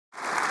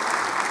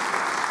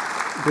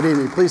Good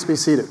evening. Please be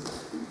seated.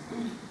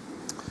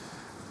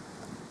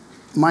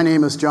 My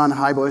name is John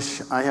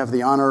Heibush. I have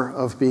the honor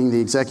of being the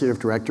Executive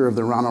Director of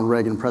the Ronald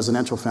Reagan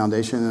Presidential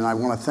Foundation, and I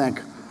want to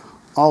thank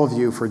all of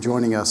you for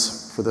joining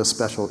us for this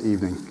special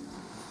evening.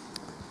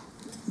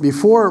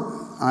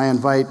 Before I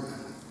invite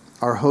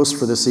our host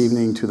for this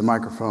evening to the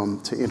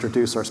microphone to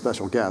introduce our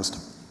special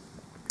guest,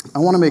 I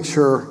want to make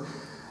sure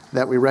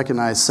that we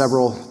recognize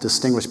several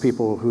distinguished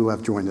people who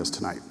have joined us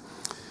tonight.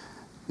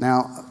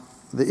 Now,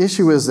 the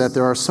issue is that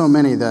there are so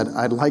many that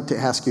I'd like to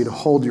ask you to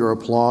hold your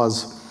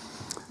applause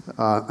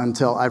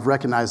until I've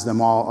recognized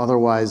them all.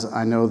 Otherwise,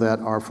 I know that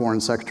our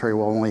Foreign Secretary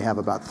will only have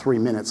about 3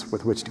 minutes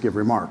with which to give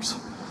remarks.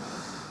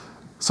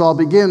 So I'll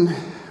begin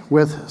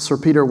with Sir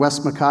Peter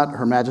Westmacott,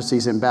 Her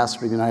Majesty's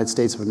Ambassador to the United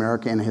States of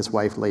America, and his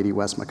wife, Lady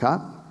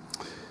Westmacott.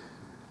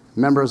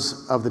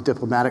 Members of the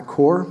Diplomatic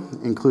Corps,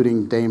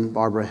 including Dame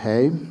Barbara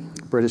Hay,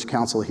 British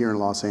Consul here in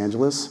Los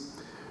Angeles,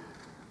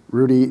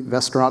 Rudy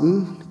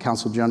Vestraten,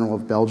 Consul General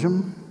of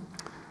Belgium,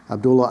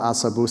 Abdullah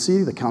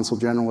Asabusi, the Consul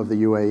General of the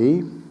UAE,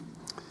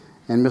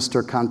 and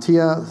Mr.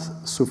 Kantia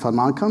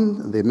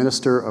Suphamankam, the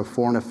Minister of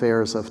Foreign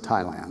Affairs of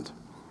Thailand.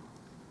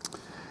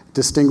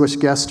 Distinguished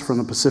guests from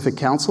the Pacific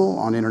Council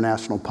on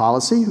International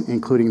Policy,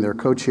 including their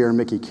co-chair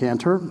Mickey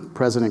Cantor,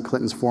 President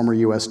Clinton's former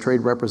U.S.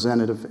 Trade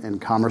Representative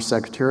and Commerce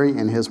Secretary,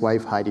 and his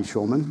wife Heidi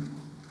Schulman.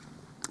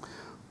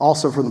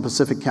 Also from the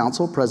Pacific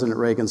Council, President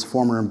Reagan's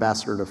former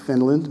ambassador to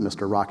Finland,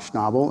 Mr. Rock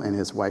Schnabel, and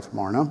his wife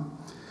Marna.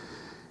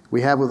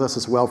 We have with us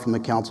as well from the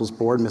Council's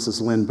board,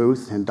 Mrs. Lynn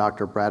Booth and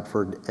Dr.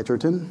 Bradford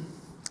Edgerton.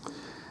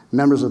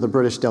 Members of the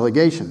British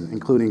delegation,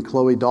 including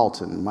Chloe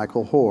Dalton,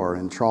 Michael Hoare,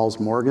 and Charles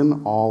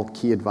Morgan, all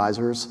key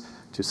advisors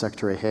to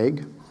Secretary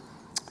Hague.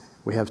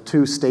 We have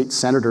 2 state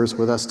senators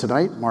with us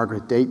tonight,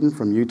 Margaret Dayton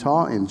from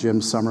Utah and Jim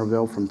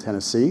Somerville from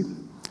Tennessee.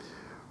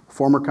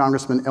 Former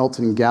Congressman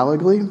Elton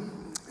Gallegly.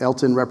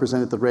 Elton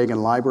represented the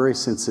Reagan Library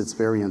since its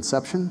very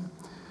inception.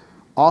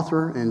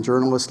 Author and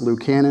journalist Lou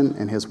Cannon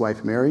and his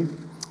wife Mary.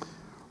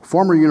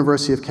 Former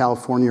University of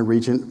California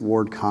Regent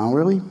Ward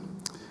Connerly.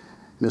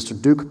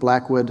 Mr. Duke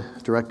Blackwood,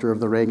 director of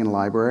the Reagan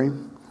Library.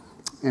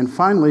 And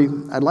finally,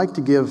 I'd like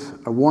to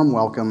give a warm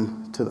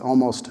welcome to the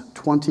almost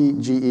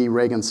 20 GE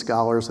Reagan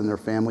scholars and their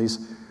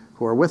families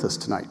who are with us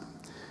tonight.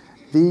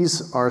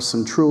 These are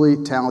some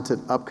truly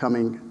talented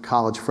upcoming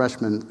college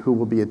freshmen who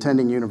will be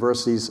attending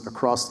universities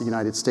across the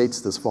United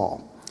States this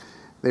fall.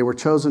 They were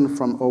chosen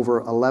from over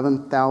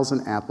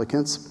 11,000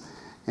 applicants,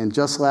 and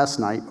just last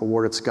night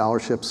awarded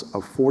scholarships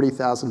of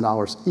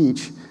 $40,000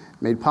 each,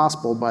 made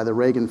possible by the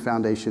Reagan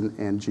Foundation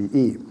and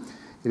GE.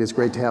 It is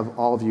great to have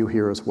all of you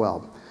here as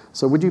well.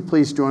 So would you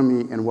please join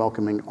me in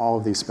welcoming all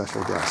of these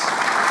special guests.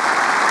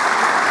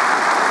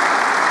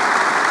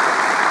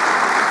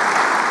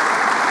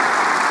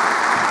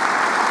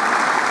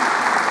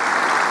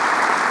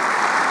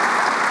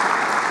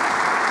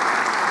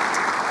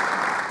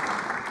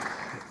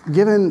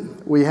 Given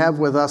we have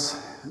with us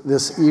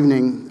this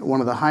evening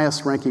one of the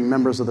highest ranking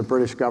members of the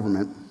British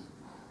government,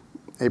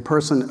 a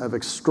person of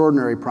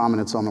extraordinary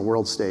prominence on the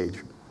world stage,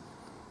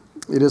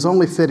 it is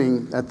only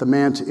fitting that the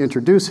man to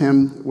introduce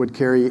him would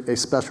carry a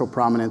special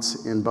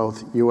prominence in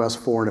both U.S.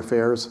 foreign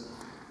affairs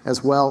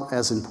as well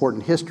as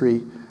important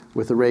history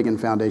with the Reagan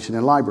Foundation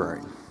and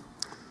Library.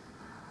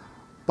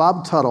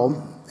 Bob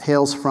Tuttle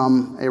hails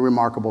from a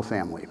remarkable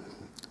family,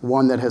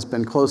 one that has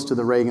been close to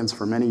the Reagans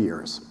for many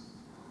years.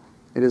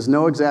 It is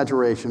no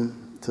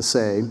exaggeration to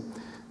say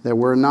that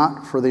were it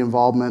not for the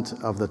involvement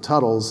of the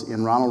Tuttles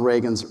in Ronald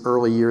Reagan's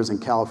early years in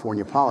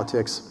California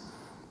politics,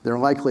 there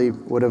likely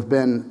would have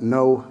been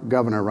no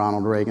Governor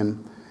Ronald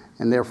Reagan,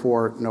 and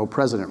therefore no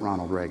President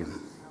Ronald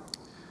Reagan.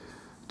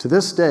 To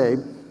this day,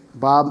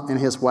 Bob and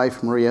his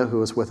wife Maria,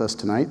 who is with us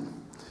tonight,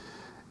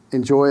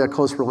 enjoy a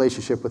close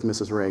relationship with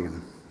Mrs.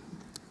 Reagan.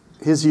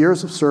 His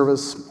years of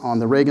service on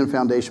the Reagan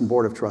Foundation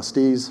Board of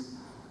Trustees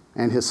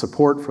and his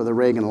support for the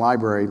Reagan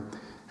Library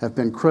have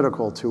been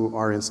critical to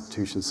our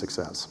institution's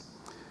success.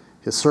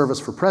 His service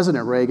for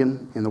President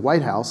Reagan in the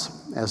White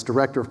House as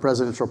Director of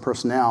Presidential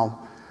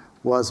Personnel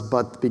was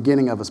but the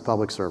beginning of his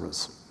public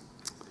service.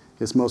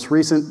 His most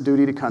recent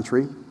duty to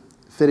country,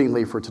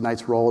 fittingly for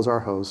tonight's role as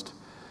our host,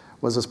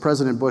 was as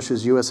President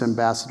Bush's U.S.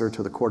 Ambassador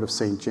to the Court of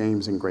St.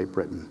 James in Great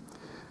Britain.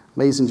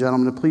 Ladies and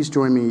gentlemen, please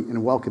join me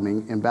in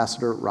welcoming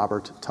Ambassador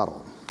Robert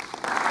Tuttle.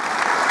 Very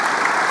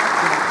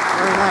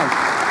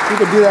nice. You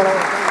could do that all the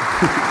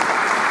time.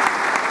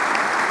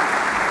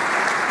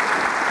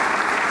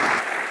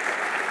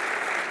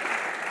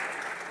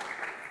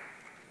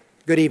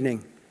 Good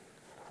evening.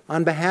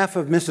 On behalf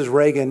of Mrs.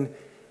 Reagan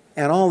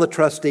and all the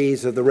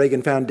trustees of the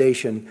Reagan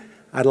Foundation,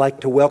 I'd like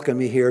to welcome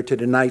you here to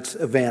tonight's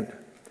event.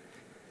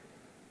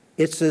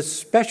 It's a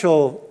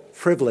special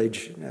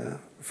privilege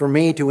for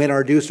me to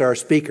introduce our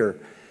speaker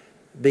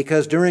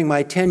because during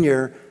my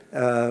tenure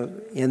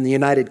in the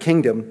United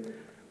Kingdom,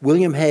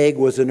 William Hague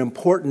was an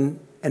important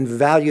and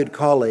valued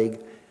colleague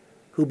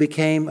who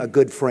became a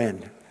good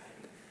friend.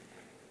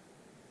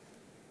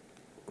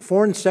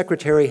 Foreign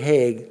Secretary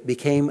Hague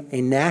became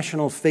a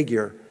national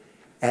figure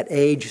at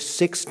age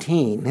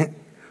 16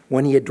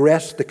 when he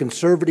addressed the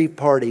Conservative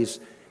Party's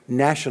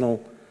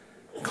national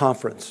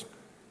conference.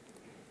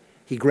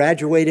 He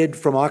graduated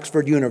from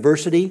Oxford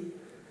University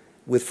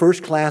with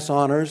first-class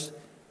honors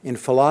in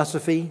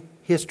philosophy,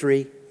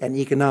 history, and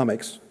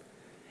economics.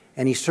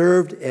 And he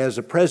served as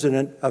a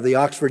president of the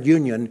Oxford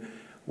Union,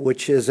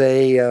 which is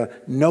a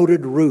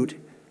noted route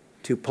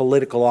to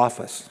political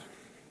office.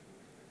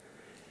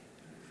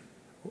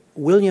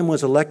 William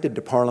was elected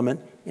to Parliament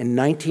in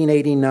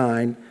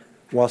 1989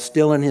 while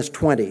still in his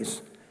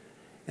 20s,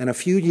 and a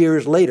few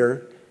years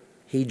later,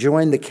 he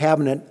joined the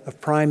cabinet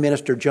of Prime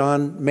Minister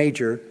John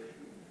Major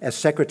as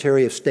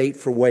Secretary of State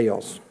for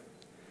Wales.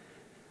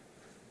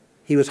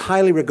 He was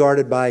highly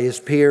regarded by his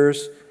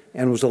peers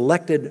and was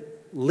elected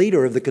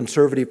leader of the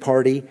Conservative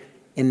Party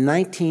in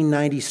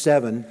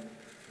 1997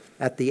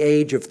 at the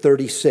age of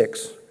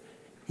 36.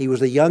 He was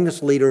the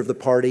youngest leader of the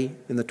party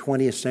in the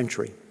 20th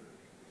century.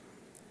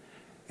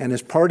 And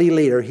as party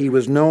leader, he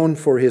was known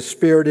for his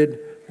spirited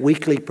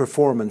weekly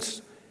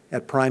performance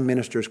at Prime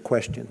Minister's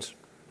Questions.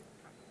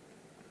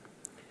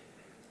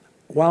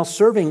 While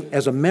serving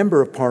as a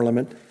member of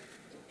Parliament,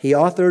 he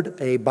authored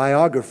a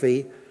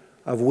biography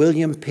of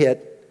William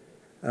Pitt,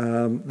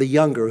 the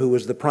Younger, who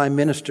was the Prime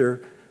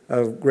Minister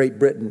of Great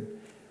Britain.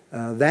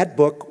 That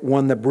book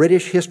won the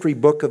British History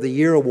Book of the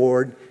Year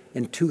Award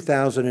in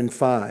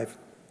 2005.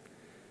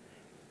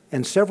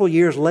 And several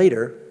years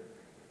later,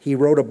 he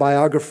wrote a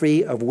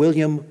biography of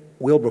William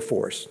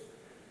Wilberforce,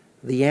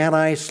 the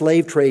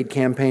anti-slave trade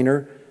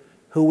campaigner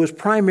who was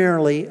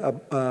primarily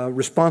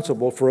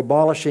responsible for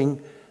abolishing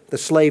the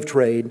slave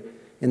trade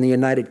in the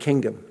United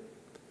Kingdom.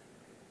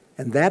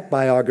 And that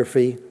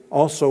biography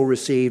also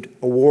received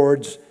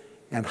awards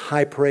and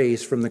high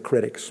praise from the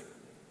critics.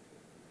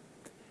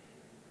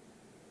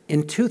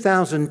 In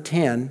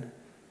 2010,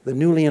 the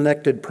newly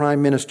elected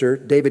Prime Minister,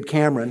 David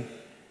Cameron,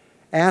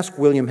 asked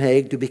William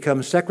Hague to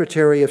become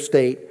Secretary of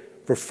State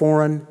for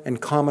Foreign and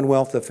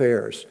Commonwealth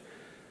Affairs,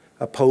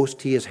 a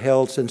post he has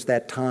held since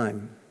that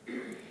time.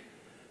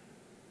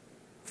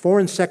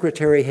 Foreign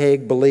Secretary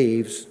Hague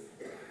believes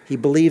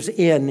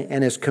in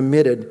and is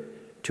committed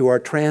to our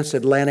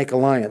transatlantic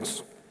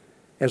alliance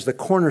as the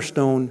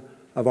cornerstone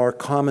of our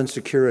common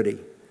security.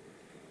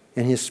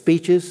 And his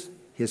speeches,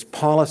 his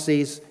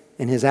policies,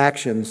 and his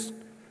actions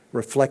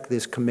reflect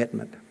this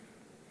commitment.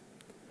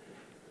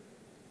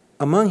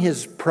 Among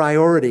his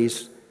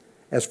priorities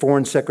as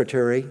Foreign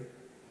Secretary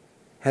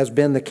has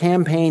been the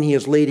campaign he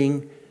is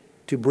leading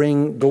to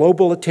bring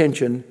global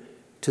attention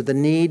to the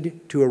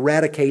need to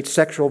eradicate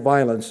sexual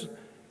violence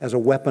as a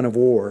weapon of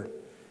war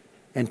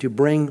and to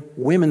bring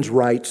women's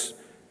rights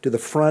to the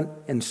front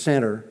and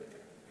center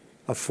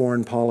of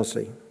foreign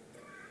policy.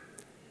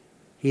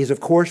 He is, of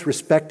course,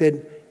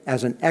 respected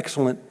as an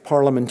excellent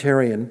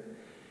parliamentarian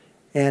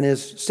and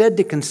is said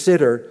to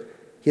consider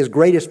his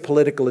greatest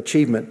political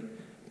achievement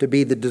to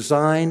be the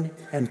design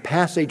and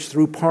passage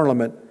through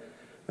Parliament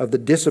of the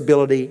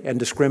Disability and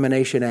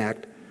Discrimination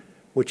Act,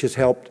 which has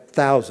helped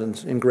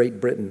thousands in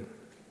Great Britain.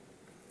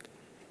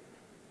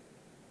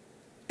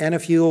 And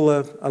if you'll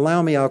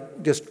allow me, I'll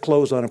just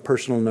close on a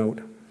personal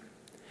note.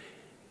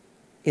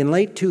 In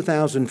late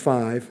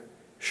 2005,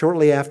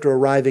 shortly after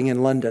arriving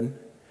in London,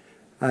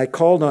 I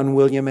called on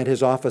William at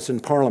his office in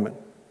Parliament.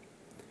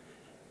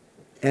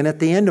 And at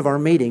the end of our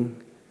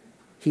meeting,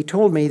 he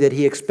told me that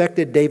he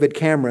expected David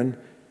Cameron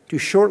to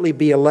shortly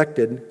be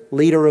elected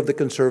leader of the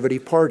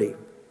Conservative Party.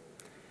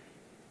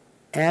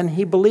 And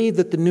he believed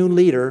that the new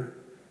leader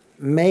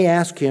may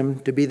ask him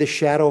to be the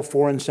shadow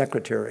foreign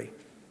secretary.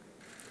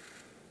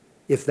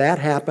 If that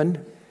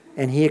happened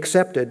and he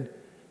accepted,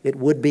 it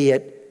would be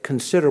at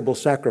considerable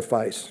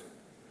sacrifice.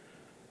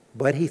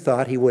 But he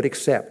thought he would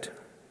accept.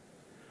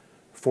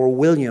 For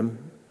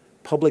William,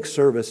 public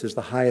service is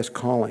the highest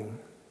calling.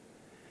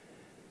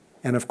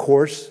 And of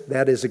course,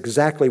 that is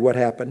exactly what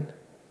happened.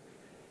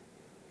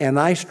 And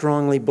I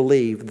strongly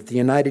believe that the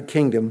United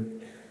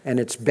Kingdom and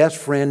its best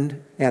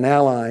friend and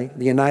ally,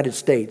 the United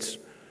States,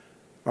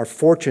 are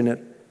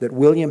fortunate that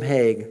William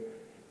Hague,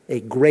 a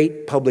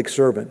great public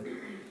servant,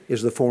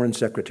 is the Foreign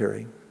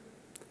Secretary.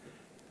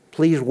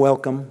 Please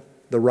welcome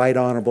the Right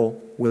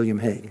Honorable William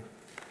Hague.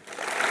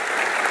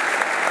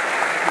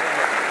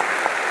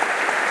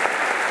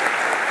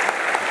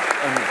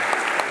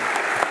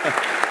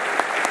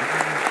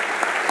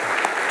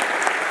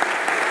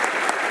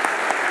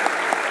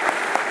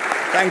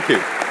 Thank you.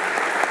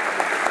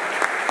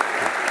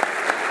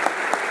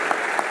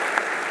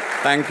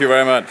 Thank you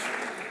very much.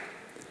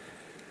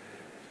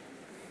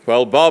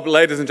 Well, Bob,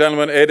 ladies and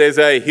gentlemen, it is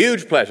a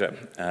huge pleasure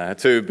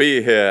to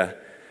be here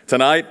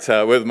tonight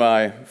with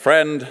my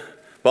friend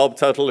Bob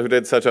Tuttle, who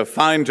did such a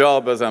fine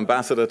job as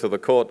ambassador to the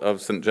Court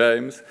of St.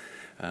 James.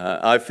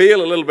 I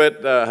feel a little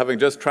bit, having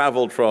just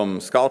traveled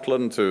from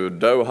Scotland to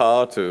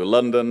Doha, to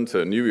London,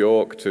 to New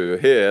York, to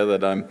here,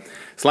 that I'm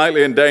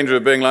slightly in danger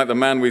of being like the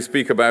man we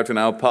speak about in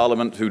our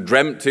Parliament who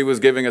dreamt he was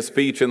giving a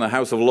speech in the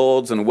House of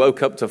Lords and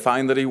woke up to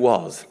find that he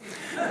was.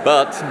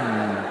 But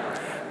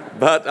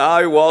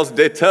I was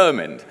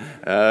determined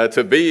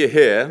to be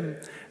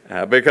here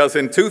because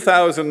in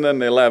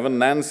 2011,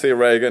 Nancy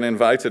Reagan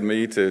invited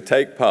me to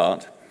take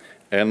part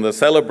in the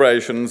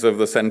celebrations of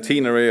the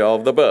centenary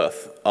of the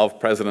birth of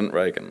President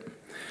Reagan.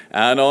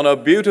 And on a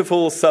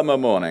beautiful summer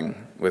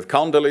morning, with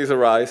Condoleezza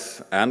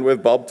Rice and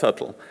with Bob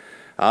Tuttle,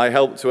 I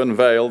helped to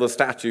unveil the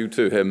statue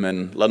to him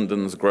in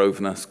London's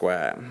Grosvenor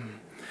Square.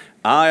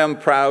 I am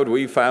proud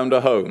we found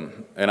a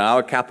home in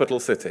our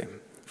capital city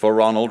for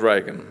Ronald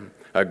Reagan,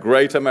 a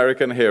great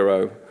American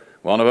hero,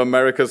 one of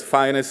America's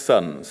finest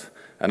sons,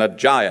 and a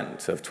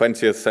giant of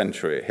 20th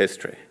century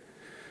history.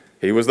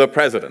 He was the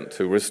president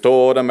who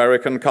restored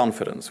American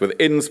confidence with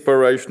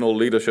inspirational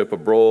leadership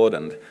abroad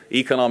and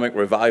economic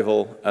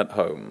revival at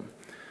home.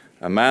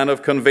 A man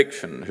of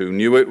conviction who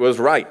knew it was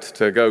right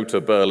to go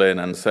to Berlin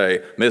and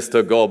say,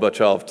 "Mr.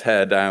 Gorbachev,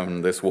 tear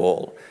down this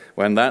wall,"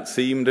 when that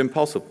seemed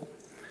impossible.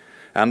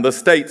 And the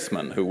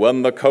statesman who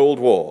won the Cold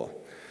War,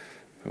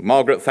 who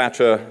Margaret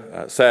Thatcher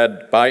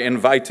said, by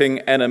inviting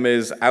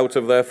enemies out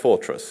of their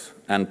fortress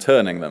and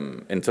turning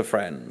them into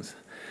friends.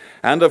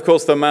 And of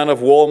course, the man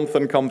of warmth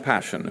and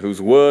compassion,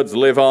 whose words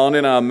live on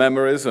in our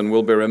memories and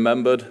will be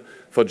remembered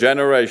for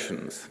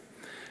generations.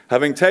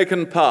 Having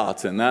taken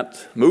part in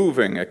that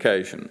moving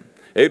occasion,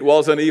 it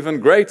was an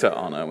even greater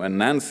honor when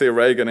Nancy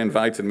Reagan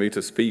invited me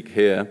to speak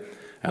here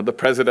at the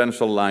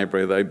Presidential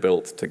Library they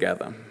built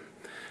together.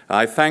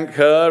 I thank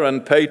her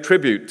and pay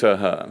tribute to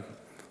her,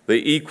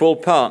 the equal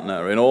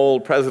partner in all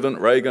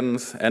President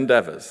Reagan's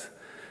endeavors,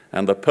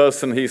 and the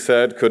person he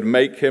said could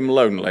make him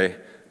lonely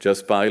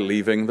just by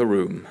leaving the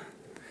room.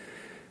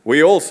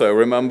 We also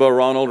remember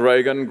Ronald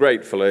Reagan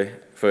gratefully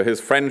for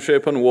his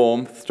friendship and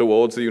warmth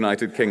towards the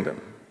United Kingdom.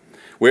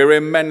 We're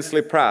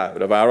immensely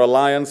proud of our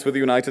alliance with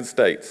the United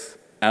States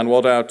and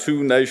what our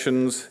two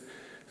nations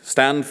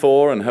stand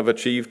for and have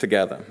achieved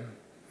together.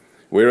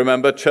 We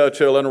remember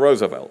Churchill and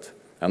Roosevelt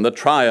and the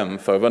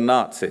triumph over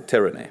Nazi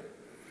tyranny.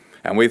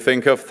 And we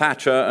think of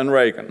Thatcher and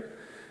Reagan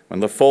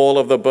when the fall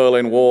of the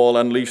Berlin Wall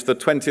unleashed the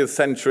 20th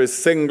century's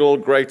single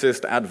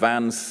greatest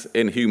advance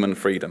in human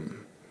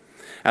freedom.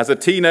 As a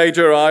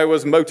teenager, I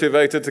was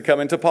motivated to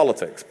come into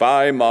politics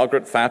by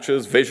Margaret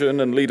Thatcher's vision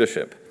and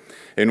leadership.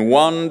 In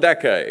one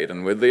decade,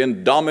 and with the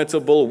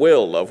indomitable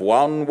will of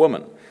one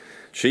woman,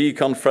 she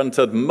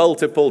confronted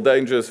multiple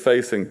dangers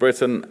facing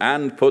Britain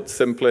and, put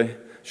simply,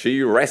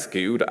 she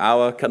rescued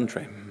our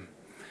country.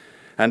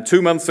 And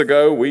 2 months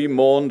ago, we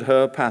mourned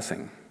her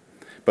passing.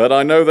 But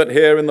I know that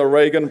here in the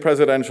Reagan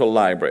Presidential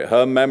Library,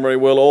 her memory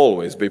will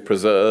always be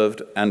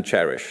preserved and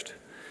cherished.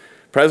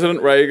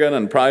 President Reagan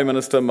and Prime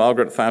Minister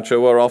Margaret Thatcher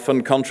were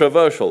often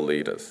controversial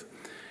leaders,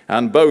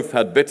 and both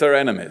had bitter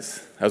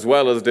enemies as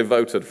well as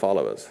devoted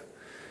followers.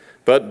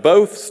 But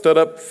both stood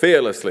up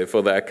fearlessly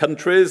for their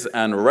countries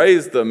and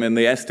raised them in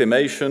the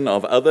estimation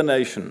of other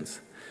nations.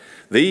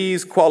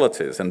 These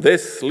qualities and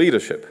this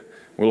leadership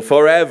will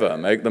forever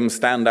make them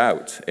stand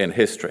out in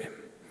history.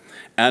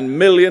 And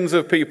millions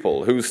of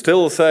people who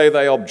still say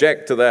they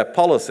object to their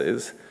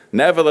policies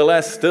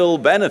nevertheless still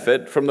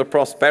benefit from the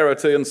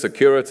prosperity and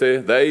security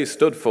they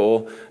stood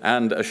for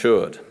and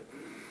assured.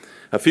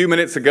 A few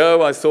minutes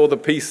ago, I saw the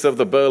piece of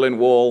the Berlin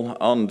Wall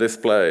on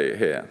display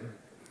here.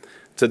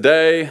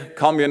 Today,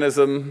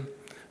 communism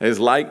is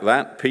like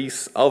that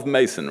piece of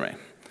masonry,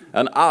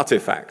 an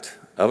artifact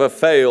of a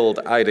failed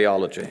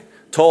ideology,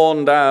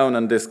 torn down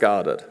and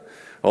discarded.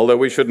 Although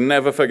we should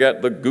never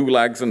forget the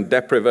gulags and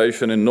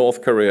deprivation in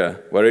North Korea,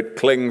 where it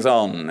clings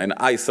on in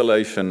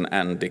isolation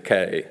and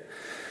decay.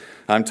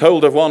 I'm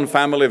told of one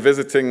family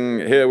visiting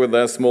here with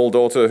their small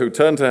daughter who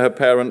turned to her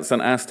parents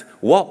and asked,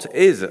 "What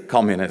is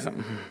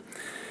communism?"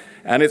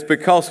 And it's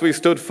because we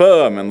stood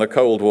firm in the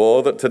Cold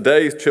War that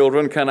today's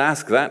children can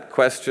ask that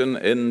question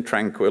in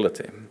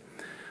tranquility.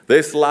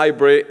 This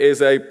library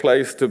is a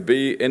place to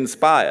be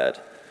inspired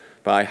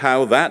by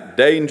how that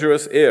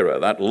dangerous era,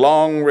 that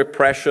long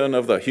repression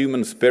of the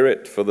human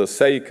spirit for the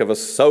sake of a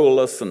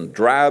soulless and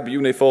drab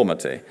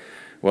uniformity,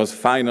 was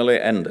finally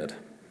ended.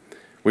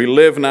 We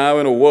live now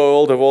in a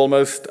world of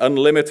almost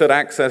unlimited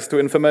access to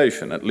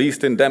information, at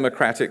least in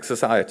democratic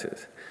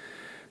societies.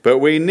 But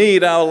we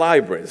need our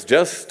libraries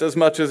just as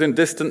much as in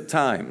distant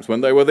times when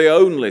they were the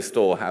only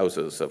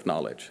storehouses of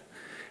knowledge.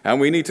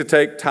 And we need to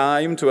take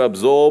time to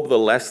absorb the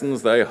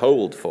lessons they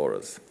hold for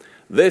us.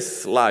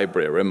 This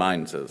library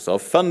reminds us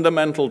of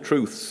fundamental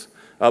truths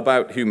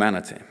about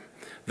humanity.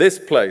 This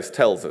place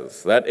tells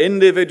us that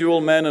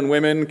individual men and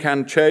women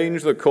can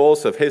change the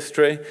course of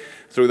history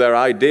through their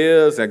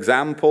ideas,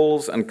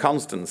 examples, and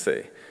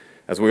constancy,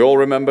 as we all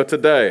remember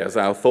today as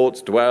our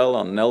thoughts dwell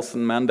on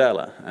Nelson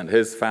Mandela and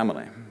his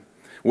family.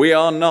 We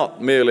are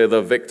not merely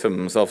the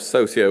victims of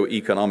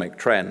socio-economic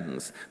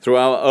trends. Through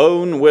our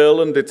own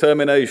will and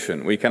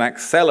determination, we can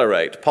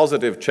accelerate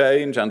positive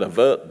change and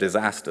avert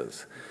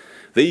disasters.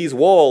 These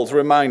walls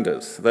remind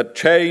us that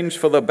change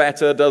for the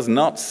better does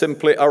not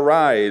simply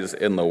arise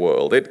in the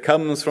world. It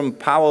comes from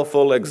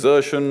powerful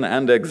exertion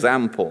and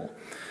example.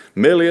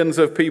 Millions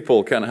of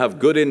people can have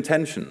good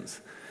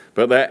intentions,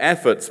 but their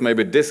efforts may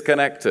be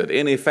disconnected,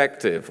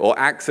 ineffective, or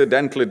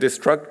accidentally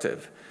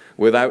destructive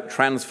without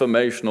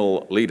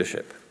transformational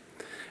leadership.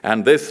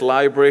 And this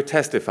library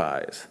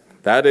testifies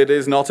that it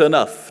is not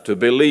enough to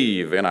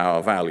believe in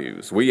our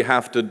values. We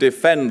have to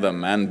defend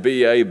them and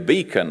be a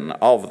beacon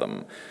of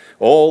them,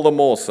 all the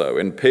more so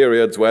in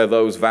periods where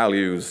those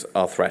values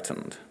are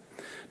threatened.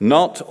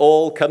 Not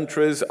all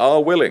countries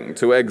are willing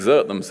to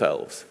exert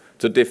themselves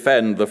to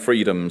defend the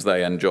freedoms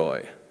they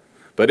enjoy.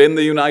 But in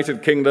the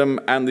United Kingdom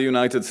and the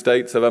United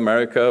States of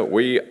America,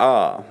 we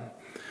are.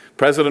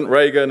 President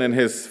Reagan, in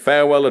his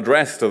farewell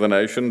address to the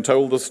nation,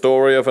 told the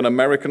story of an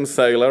American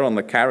sailor on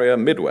the carrier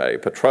Midway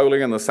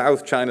patrolling in the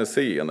South China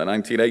Sea in the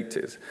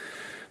 1980s.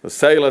 The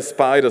sailor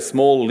spied a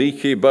small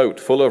leaky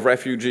boat full of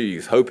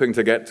refugees hoping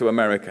to get to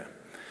America.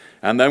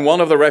 And then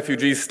one of the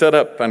refugees stood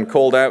up and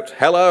called out,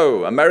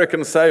 "Hello,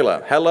 American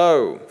sailor,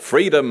 hello,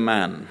 freedom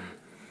man,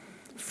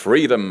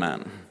 freedom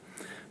man."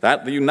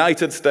 That the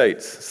United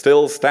States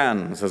still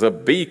stands as a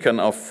beacon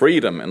of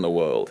freedom in the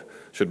world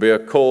should be a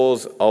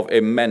cause of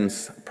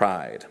immense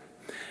pride.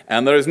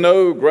 And there is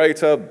no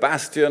greater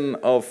bastion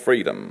of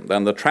freedom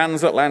than the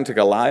transatlantic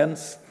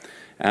alliance,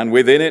 and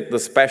within it the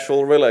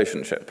special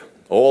relationship,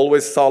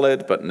 always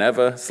solid but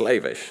never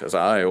slavish, as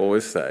I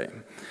always say.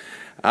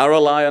 Our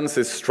alliance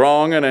is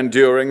strong and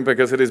enduring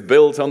because it is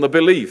built on the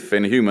belief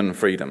in human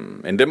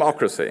freedom, in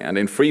democracy, and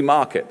in free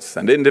markets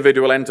and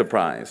individual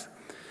enterprise.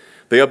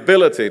 The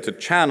ability to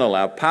channel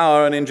our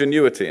power and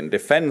ingenuity in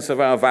defense of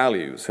our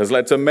values has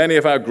led to many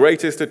of our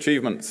greatest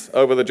achievements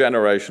over the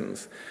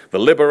generations: the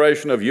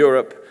liberation of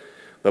Europe,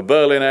 the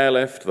Berlin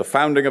airlift, the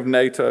founding of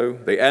NATO,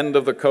 the end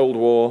of the Cold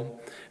War,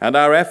 and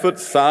our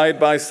efforts side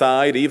by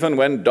side, even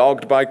when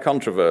dogged by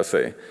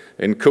controversy,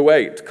 in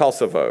Kuwait,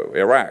 Kosovo,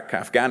 Iraq,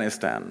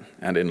 Afghanistan,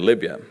 and in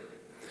Libya.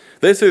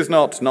 This is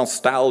not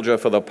nostalgia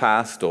for the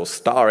past or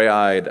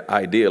starry-eyed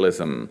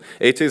idealism.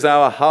 It is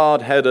our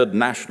hard-headed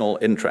national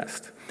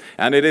interest.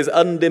 And it is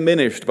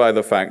undiminished by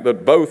the fact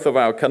that both of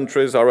our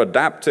countries are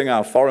adapting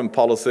our foreign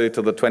policy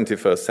to the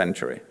 21st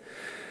century.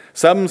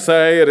 Some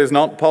say it is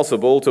not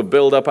possible to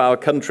build up our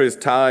country's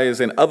ties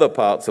in other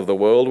parts of the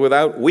world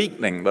without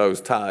weakening those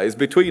ties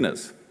between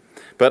us.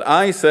 But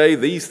I say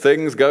these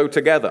things go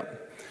together.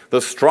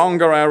 The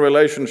stronger our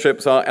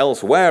relationships are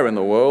elsewhere in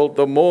the world,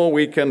 the more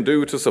we can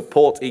do to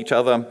support each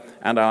other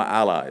and our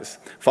allies.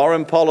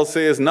 Foreign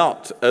policy is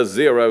not a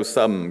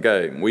zero-sum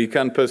game. We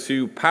can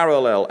pursue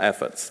parallel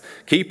efforts,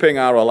 keeping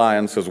our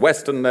alliance as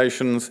Western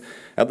nations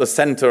at the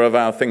center of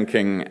our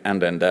thinking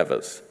and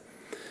endeavors.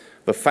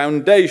 The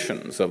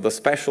foundations of the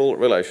special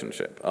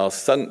relationship are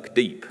sunk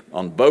deep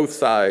on both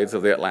sides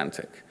of the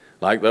Atlantic,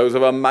 like those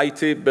of a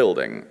mighty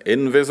building,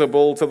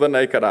 invisible to the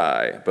naked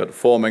eye, but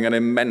forming an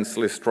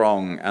immensely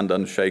strong and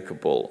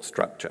unshakable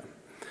structure.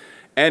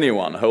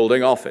 Anyone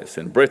holding office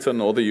in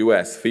Britain or the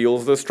US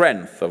feels the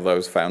strength of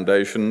those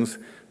foundations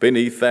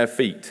beneath their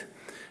feet.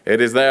 It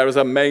is there as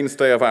a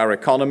mainstay of our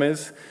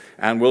economies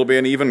and will be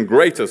an even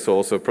greater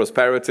source of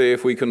prosperity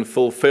if we can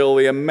fulfill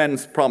the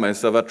immense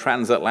promise of a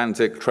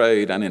transatlantic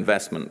trade and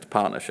investment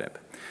partnership.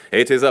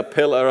 It is a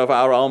pillar of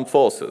our armed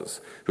forces,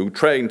 who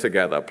train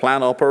together,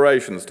 plan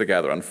operations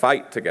together, and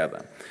fight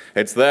together.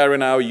 It's there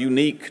in our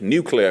unique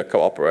nuclear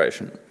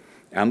cooperation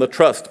and the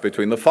trust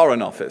between the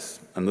Foreign Office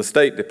and the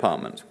State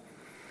Department.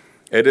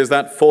 It is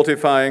that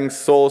fortifying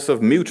source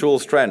of mutual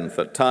strength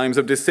at times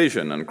of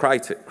decision and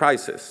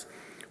crisis,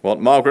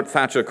 what Margaret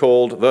Thatcher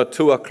called the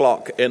 2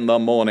 o'clock in the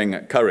morning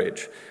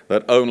courage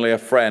that only a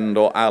friend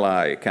or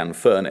ally can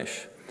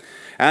furnish.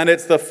 And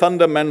it's the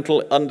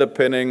fundamental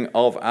underpinning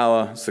of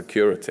our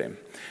security.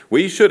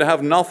 We should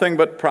have nothing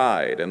but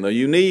pride in the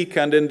unique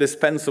and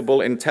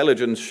indispensable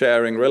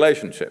intelligence-sharing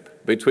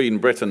relationship between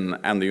Britain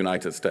and the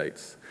United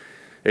States.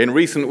 In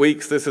recent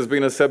weeks, this has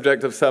been a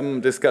subject of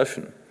some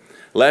discussion.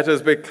 Let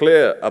us be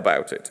clear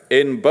about it.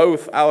 In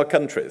both our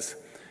countries,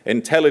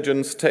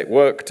 intelligence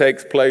work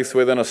takes place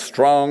within a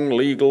strong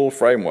legal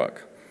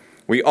framework.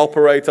 We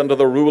operate under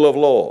the rule of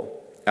law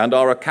and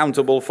are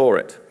accountable for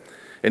it.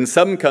 In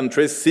some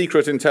countries,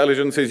 secret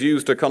intelligence is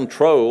used to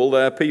control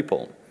their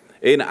people.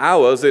 In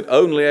ours, it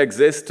only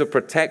exists to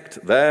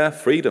protect their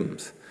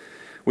freedoms.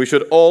 We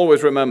should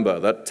always remember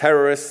that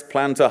terrorists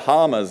plan to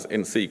harm us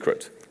in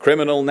secret.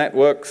 Criminal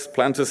networks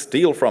plan to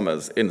steal from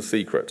us in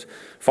secret.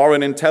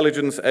 Foreign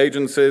intelligence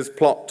agencies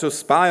plot to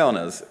spy on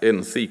us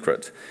in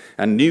secret.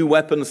 And new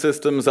weapon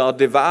systems are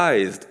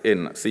devised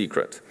in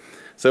secret.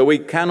 So we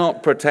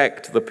cannot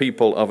protect the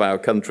people of our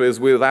countries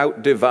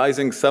without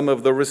devising some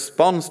of the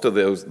response to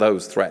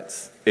those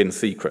threats in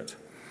secret.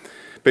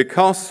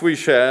 Because we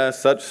share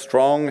such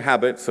strong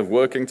habits of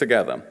working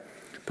together,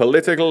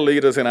 political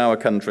leaders in our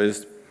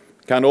countries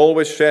can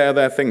always share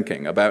their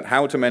thinking about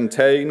how to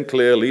maintain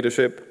clear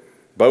leadership,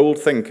 bold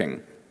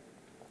thinking,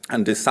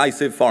 and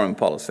decisive foreign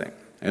policy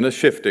in a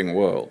shifting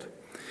world.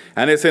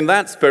 And it's in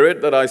that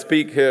spirit that I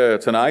speak here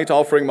tonight,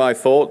 offering my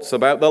thoughts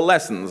about the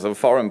lessons of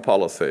foreign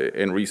policy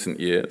in recent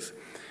years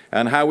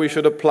and how we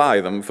should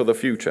apply them for the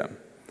future,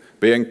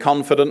 being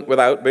confident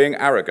without being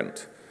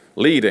arrogant,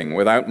 leading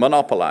without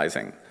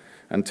monopolizing,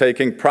 and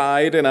taking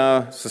pride in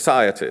our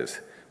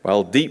societies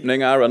while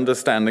deepening our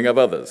understanding of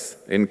others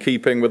in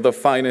keeping with the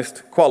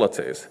finest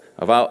qualities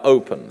of our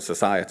open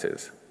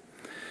societies.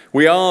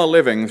 We are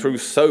living through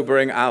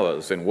sobering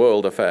hours in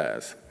world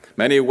affairs.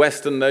 Many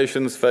Western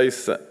nations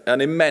face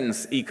an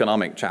immense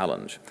economic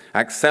challenge,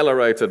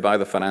 accelerated by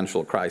the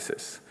financial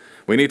crisis.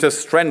 We need to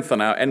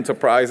strengthen our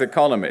enterprise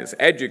economies,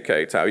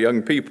 educate our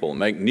young people,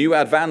 make new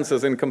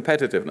advances in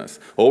competitiveness,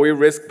 or we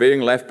risk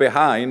being left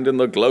behind in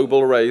the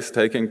global race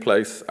taking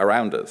place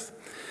around us.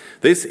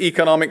 This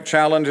economic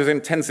challenge is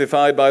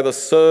intensified by the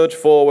surge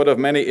forward of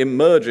many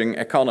emerging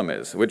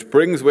economies, which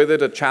brings with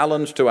it a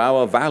challenge to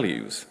our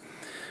values.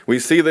 We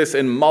see this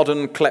in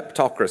modern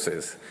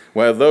kleptocracies,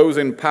 where those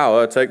in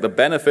power take the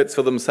benefits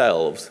for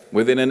themselves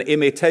within an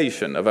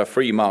imitation of a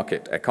free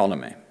market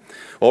economy,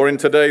 or in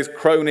today's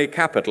crony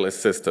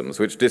capitalist systems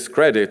which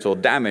discredit or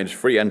damage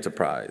free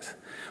enterprise,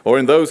 or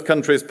in those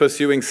countries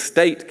pursuing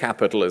state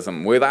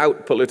capitalism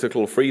without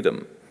political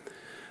freedom.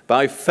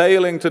 By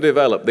failing to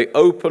develop the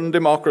open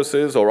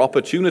democracies or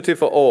opportunity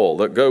for all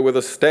that go with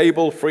a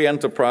stable free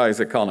enterprise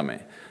economy,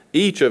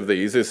 each of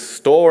these is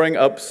storing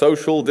up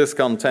social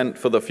discontent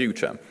for the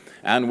future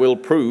and will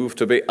prove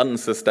to be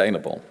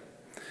unsustainable.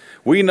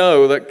 We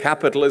know that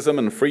capitalism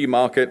and free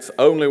markets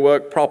only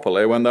work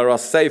properly when there are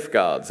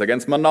safeguards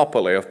against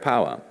monopoly of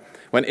power,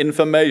 when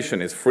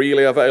information is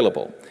freely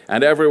available,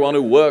 and everyone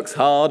who works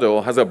hard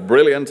or has a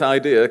brilliant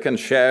idea can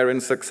share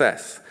in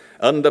success,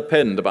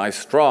 underpinned by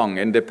strong,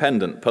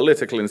 independent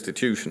political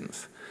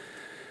institutions.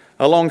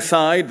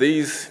 Alongside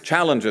these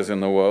challenges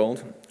in the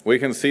world, we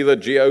can see the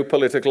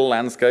geopolitical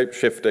landscape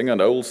shifting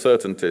and old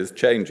certainties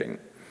changing.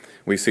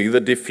 We see the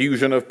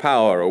diffusion of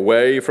power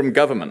away from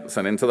governments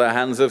and into the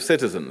hands of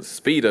citizens,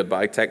 speeded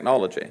by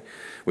technology.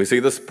 We see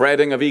the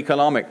spreading of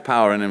economic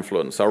power and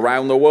influence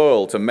around the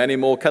world to many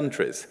more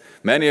countries,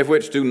 many of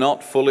which do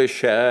not fully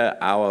share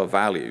our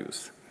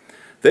values.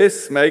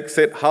 This makes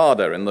it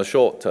harder in the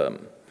short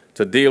term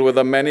to deal with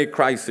the many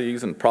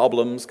crises and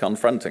problems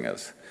confronting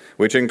us,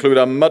 which include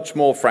a much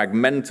more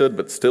fragmented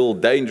but still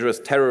dangerous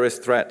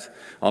terrorist threat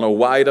on a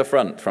wider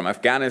front from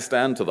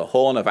Afghanistan to the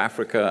Horn of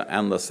Africa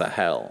and the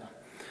Sahel.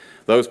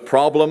 Those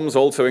problems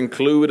also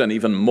include an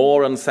even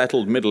more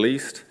unsettled Middle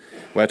East,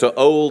 where to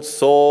old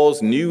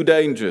sores new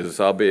dangers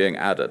are being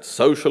added: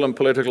 social and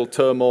political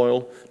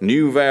turmoil,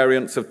 new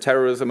variants of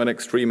terrorism and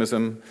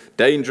extremism,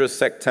 dangerous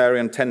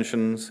sectarian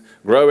tensions,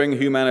 growing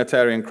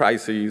humanitarian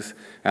crises,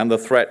 and the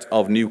threat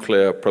of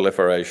nuclear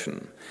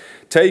proliferation.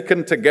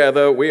 Taken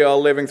together, we are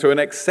living through an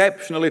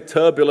exceptionally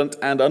turbulent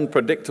and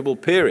unpredictable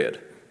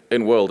period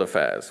in world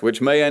affairs,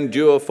 which may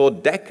endure for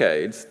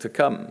decades to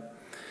come.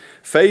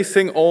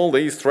 Facing all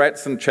these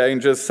threats and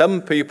changes,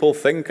 some people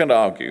think and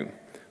argue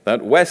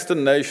that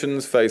Western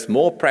nations face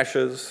more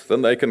pressures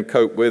than they can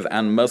cope with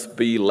and must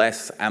be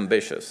less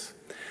ambitious.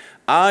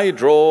 I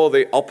draw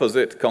the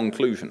opposite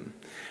conclusion,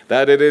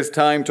 that it is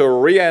time to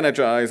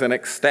re-energize and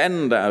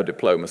extend our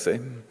diplomacy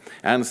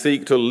and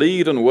seek to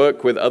lead and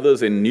work with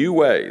others in new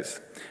ways.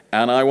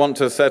 And I want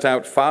to set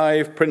out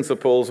 5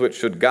 principles which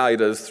should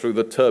guide us through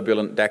the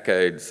turbulent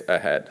decades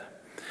ahead.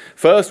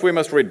 First, we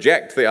must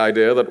reject the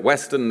idea that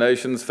Western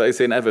nations face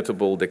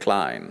inevitable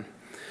decline.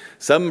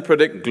 Some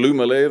predict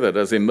gloomily that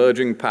as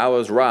emerging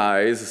powers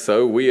rise,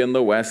 so we in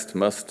the West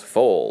must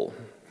fall.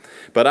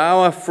 But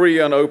our free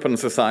and open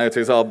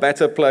societies are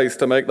better placed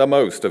to make the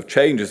most of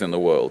changes in the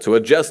world, to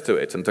adjust to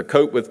it and to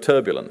cope with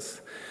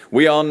turbulence.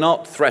 We are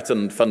not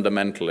threatened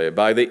fundamentally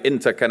by the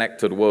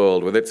interconnected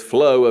world with its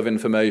flow of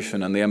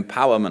information and the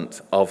empowerment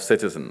of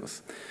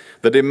citizens.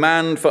 The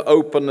demand for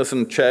openness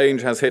and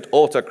change has hit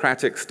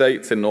autocratic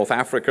states in North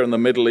Africa and the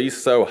Middle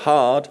East so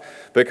hard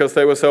because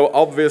they were so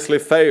obviously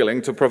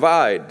failing to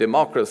provide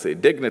democracy,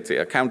 dignity,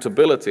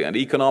 accountability, and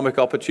economic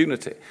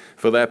opportunity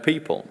for their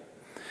people.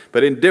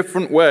 But in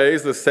different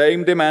ways, the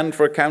same demand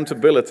for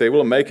accountability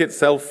will make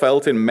itself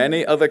felt in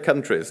many other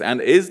countries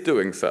and is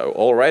doing so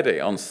already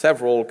on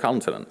several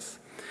continents.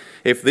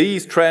 If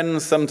these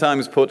trends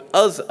sometimes put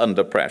us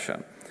under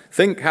pressure,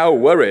 think how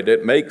worried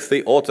it makes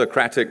the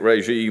autocratic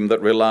regime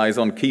that relies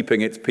on keeping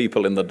its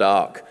people in the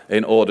dark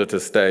in order to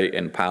stay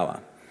in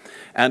power.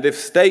 And if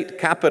state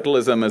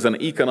capitalism is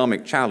an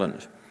economic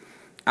challenge,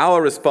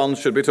 our response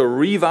should be to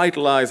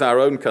revitalize our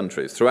own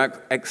countries through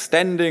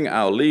extending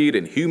our lead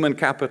in human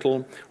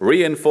capital,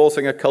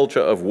 reinforcing a culture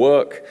of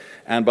work,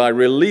 and by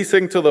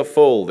releasing to the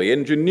full the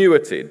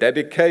ingenuity,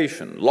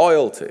 dedication,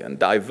 loyalty, and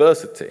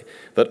diversity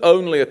that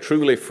only a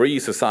truly free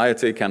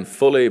society can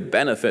fully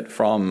benefit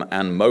from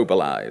and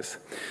mobilize.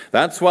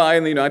 That's why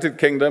in the United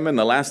Kingdom, in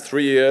the last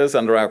 3 years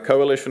under our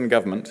coalition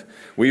government,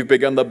 we've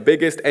begun the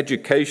biggest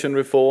education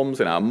reforms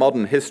in our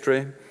modern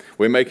history.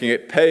 We're making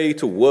it pay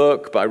to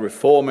work by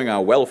reforming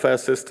our welfare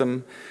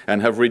system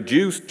and have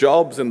reduced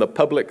jobs in the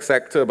public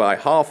sector by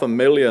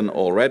 500,000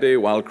 already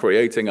while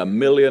creating 1.25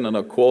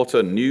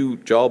 million new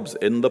jobs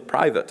in the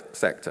private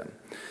sector.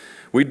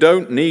 We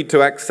don't need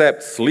to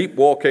accept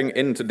sleepwalking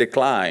into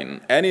decline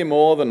any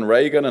more than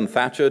Reagan and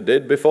Thatcher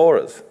did before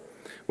us.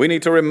 We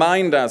need to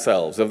remind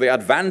ourselves of the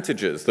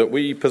advantages that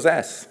we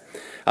possess.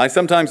 I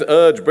sometimes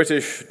urge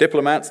British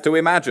diplomats to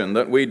imagine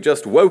that we'd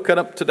just woken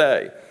up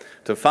today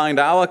to find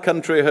our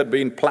country had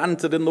been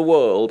planted in the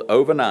world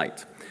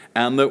overnight,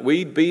 and that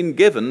we'd been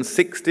given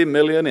 60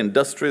 million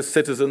industrious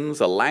citizens,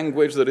 a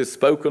language that is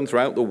spoken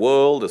throughout the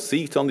world, a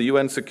seat on the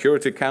UN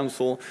Security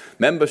Council,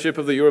 membership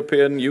of the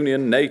European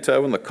Union,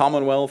 NATO, and the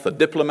Commonwealth, a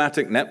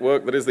diplomatic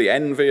network that is the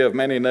envy of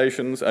many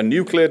nations, a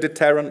nuclear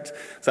deterrent,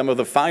 some of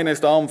the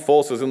finest armed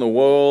forces in the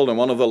world, and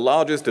one of the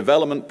largest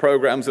development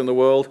programs in the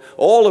world,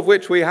 all of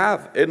which we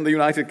have in the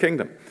United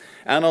Kingdom.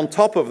 And on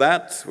top of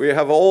that, we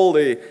have all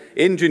the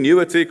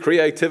ingenuity,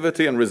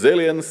 creativity, and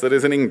resilience that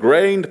is an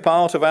ingrained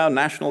part of our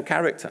national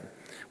character.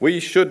 We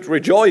should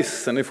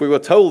rejoice, and if we were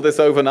told this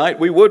overnight,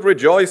 we would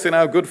rejoice in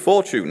our good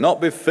fortune, not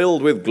be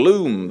filled with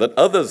gloom that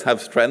others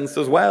have strengths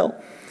as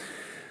well.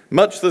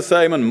 Much the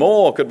same and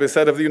more could be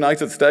said of the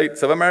United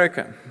States of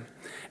America.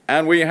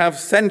 And we have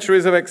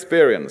centuries of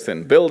experience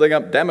in building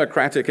up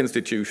democratic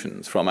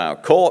institutions, from our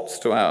courts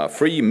to our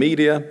free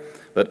media,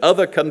 that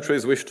other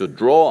countries wish to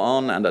draw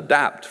on and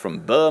adapt, from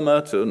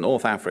Burma to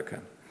North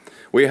Africa.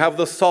 We have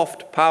the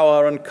soft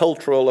power and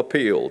cultural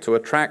appeal to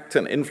attract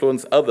and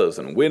influence others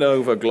and win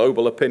over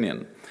global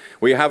opinion.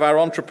 We have our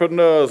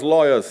entrepreneurs,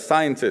 lawyers,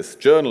 scientists,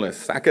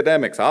 journalists,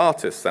 academics,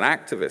 artists, and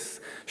activists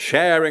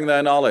sharing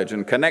their knowledge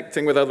and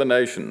connecting with other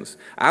nations,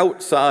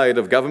 outside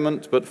of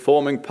government but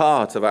forming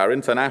part of our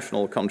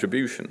international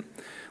contribution.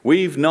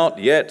 We've not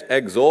yet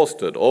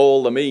exhausted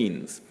all the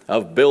means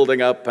of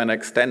building up and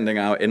extending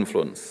our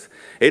influence.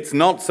 It's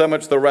not so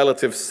much the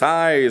relative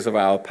size of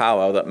our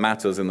power that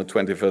matters in the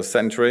 21st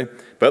century,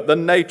 but the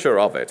nature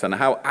of it and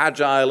how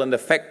agile and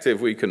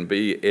effective we can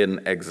be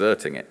in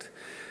exerting it.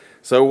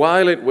 So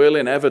while it will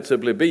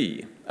inevitably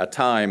be a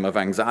time of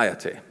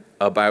anxiety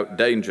about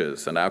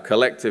dangers and our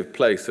collective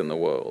place in the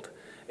world,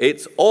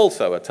 it's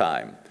also a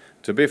time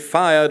to be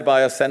fired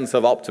by a sense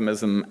of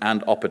optimism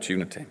and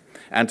opportunity,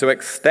 and to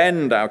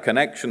extend our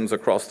connections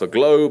across the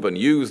globe and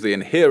use the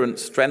inherent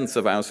strengths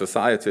of our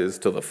societies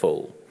to the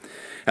full.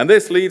 And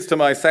this leads to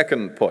my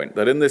second point,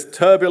 that in this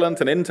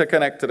turbulent and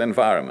interconnected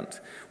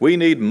environment, we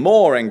need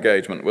more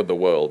engagement with the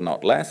world,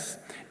 not less,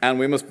 and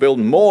we must build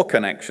more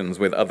connections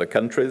with other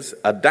countries,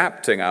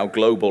 adapting our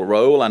global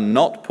role and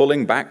not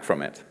pulling back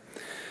from it.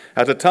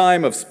 At a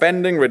time of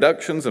spending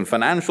reductions and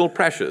financial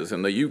pressures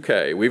in the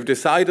UK, we've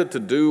decided to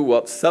do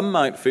what some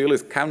might feel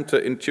is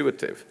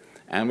counterintuitive,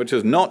 and which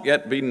has not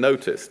yet been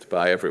noticed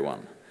by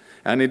everyone.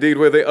 And indeed,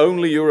 we're the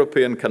only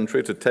European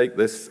country to take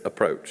this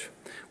approach.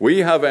 We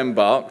have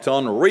embarked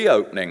on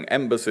reopening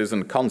embassies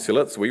and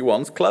consulates we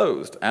once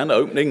closed, and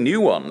opening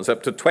new ones,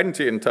 up to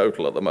 20 in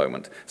total at the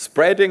moment,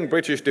 spreading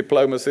British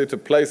diplomacy to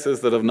places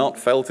that have not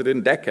felt it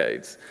in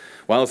decades,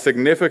 while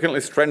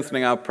significantly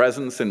strengthening our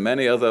presence in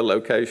many other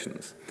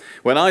locations.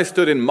 When I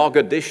stood in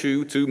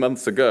Mogadishu 2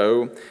 months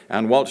ago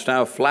and watched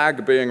our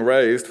flag being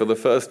raised for the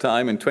first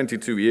time in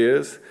 22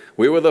 years,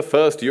 we were the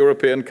first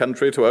European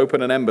country to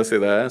open an embassy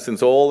there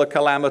since all the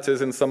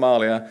calamities in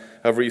Somalia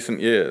of recent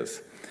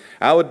years.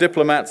 Our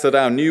diplomats at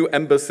our new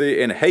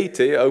embassy in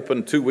Haiti,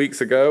 opened 2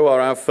 weeks ago,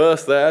 are our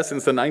first there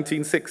since the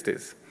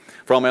 1960s.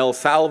 From El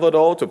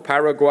Salvador to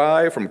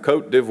Paraguay, from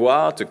Côte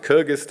d'Ivoire to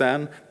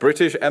Kyrgyzstan,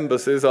 British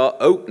embassies are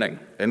opening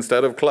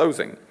instead of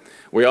closing.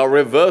 We are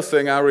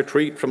reversing our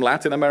retreat from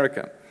Latin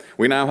America.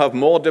 We now have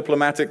more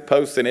diplomatic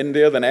posts in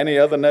India than any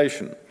other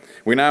nation.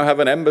 We now have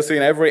an embassy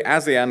in every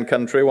ASEAN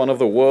country, one of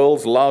the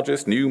world's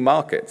largest new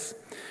markets.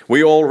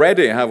 We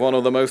already have one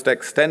of the most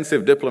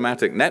extensive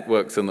diplomatic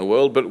networks in the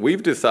world, but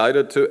we've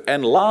decided to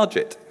enlarge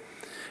it.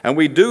 And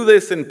we do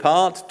this in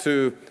part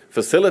to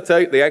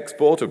facilitate the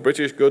export of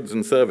British goods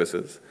and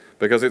services,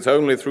 because it's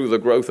only through the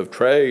growth of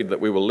trade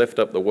that we will lift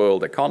up the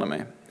world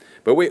economy.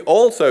 But we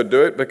also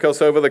do it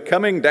because over the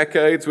coming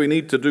decades we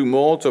need to do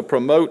more to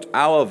promote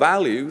our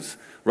values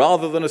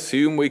rather than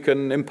assume we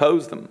can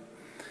impose them.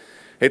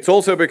 It's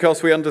also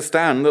because we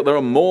understand that there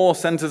are more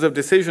centers of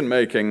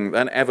decision-making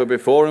than ever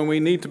before, and we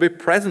need to be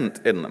present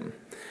in them.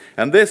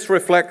 And this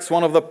reflects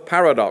one of the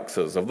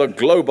paradoxes of the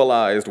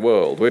globalized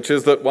world, which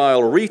is that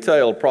while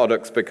retail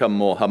products become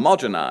more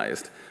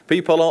homogenized,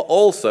 people are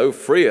also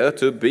freer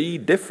to be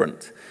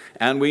different.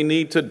 And we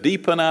need to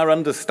deepen our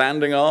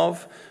understanding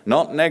of,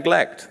 not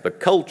neglect, the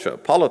culture,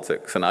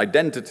 politics, and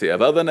identity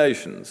of other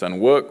nations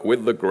and work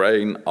with the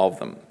grain of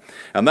them.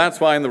 And that's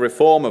why in the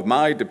reform of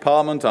my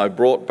department, I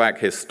brought back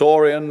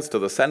historians to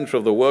the center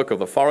of the work of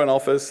the Foreign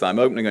Office. I'm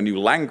opening a new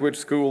language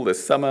school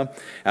this summer,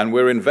 and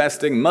we're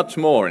investing much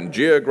more in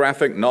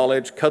geographic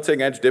knowledge,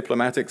 cutting-edge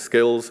diplomatic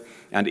skills,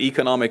 and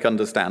economic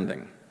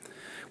understanding.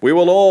 We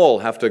will all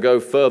have to go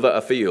further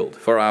afield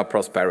for our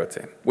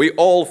prosperity. We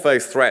all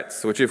face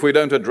threats, which if we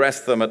don't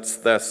address them at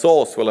their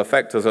source will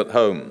affect us at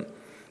home.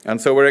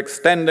 And so we're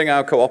extending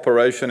our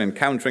cooperation in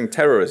countering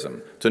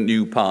terrorism to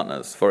new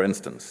partners, for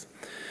instance.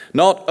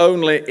 Not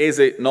only is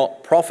it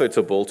not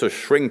profitable to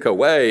shrink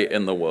away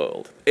in the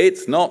world,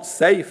 it's not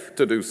safe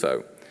to do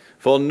so.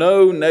 For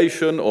no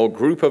nation or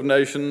group of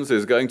nations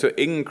is going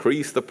to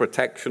increase the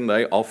protection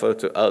they offer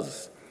to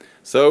us.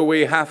 So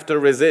we have to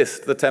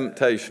resist the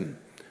temptation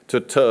to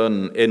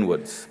turn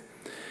inwards.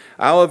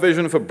 Our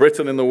vision for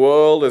Britain in the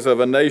world is of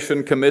a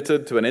nation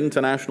committed to an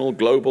international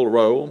global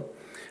role,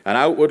 an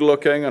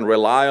outward-looking and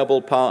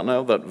reliable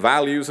partner that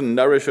values and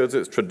nourishes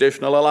its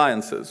traditional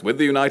alliances with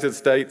the United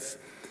States,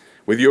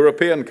 with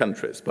European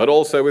countries, but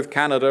also with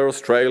Canada,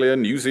 Australia,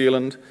 New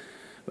Zealand,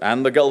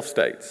 and the Gulf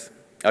states.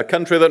 A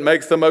country that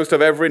makes the most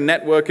of every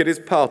network it is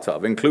part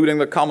of, including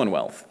the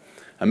Commonwealth,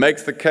 and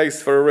makes the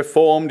case for a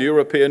reformed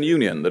European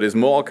Union that is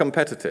more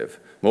competitive,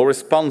 more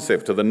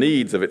responsive to the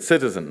needs of its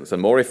citizens,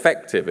 and more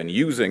effective in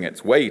using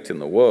its weight in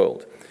the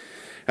world.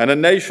 And a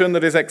nation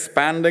that is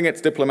expanding its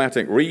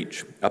diplomatic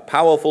reach, a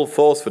powerful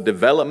force for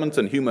development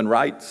and human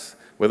rights,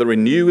 with a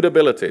renewed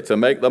ability to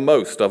make the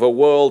most of a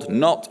world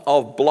not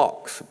of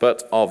blocks,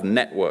 but of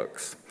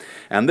networks.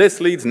 And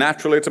this leads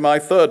naturally to my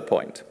third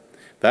point,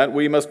 that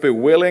we must be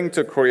willing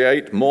to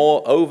create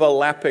more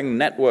overlapping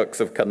networks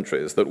of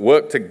countries that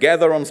work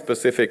together on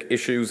specific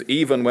issues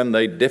even when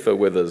they differ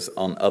with us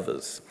on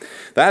others.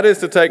 That is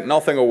to take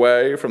nothing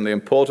away from the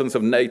importance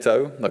of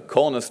NATO, the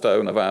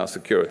cornerstone of our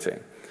security.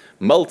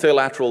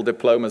 Multilateral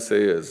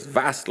diplomacy is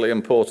vastly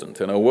important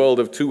in a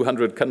world of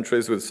 200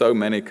 countries with so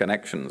many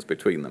connections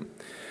between them.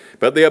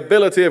 But the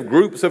ability of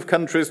groups of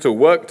countries to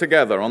work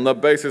together on the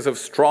basis of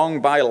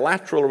strong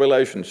bilateral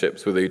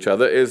relationships with each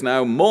other is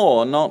now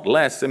more, not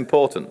less,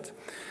 important.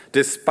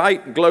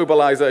 Despite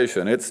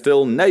globalization, it's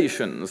still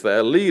nations,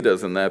 their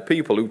leaders and their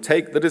people who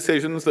take the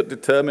decisions that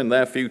determine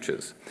their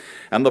futures.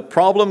 And the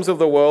problems of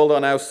the world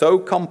are now so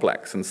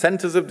complex and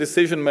centers of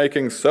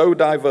decision-making so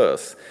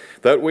diverse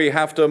that we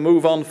have to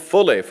move on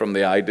fully from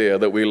the idea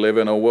that we live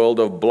in a world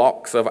of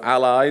blocks of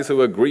allies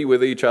who agree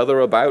with each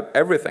other about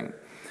everything.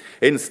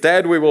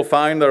 Instead, we will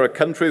find there are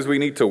countries we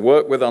need to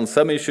work with on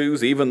some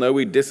issues, even though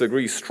we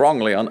disagree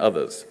strongly on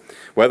others.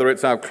 Whether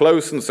it's our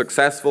close and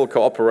successful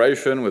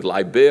cooperation with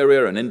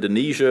Liberia and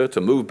Indonesia to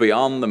move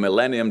beyond the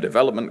Millennium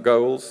Development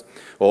Goals,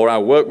 or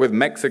our work with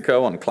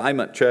Mexico on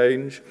climate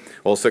change,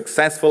 or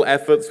successful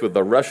efforts with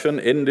the Russian,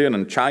 Indian,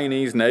 and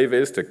Chinese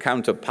navies to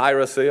counter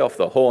piracy off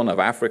the Horn of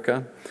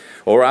Africa,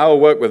 or our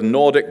work with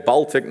Nordic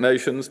Baltic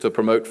nations to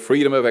promote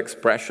freedom of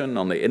expression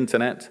on the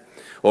internet,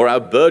 or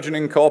our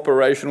burgeoning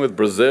cooperation with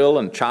Brazil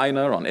and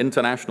China on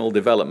international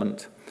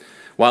development.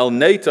 While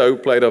NATO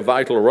played a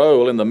vital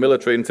role in the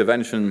military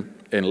intervention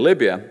in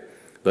Libya,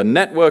 the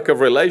network of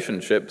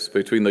relationships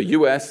between the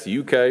US,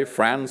 UK,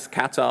 France,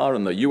 Qatar,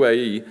 and the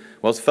UAE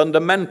was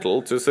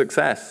fundamental to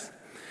success.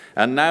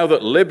 And now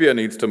that Libya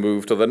needs to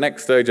move to the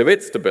next stage of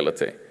its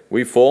stability,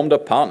 we formed a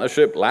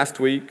partnership last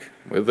week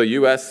with the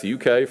US,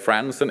 UK,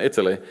 France, and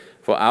Italy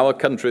for our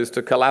countries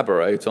to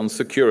collaborate on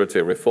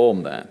security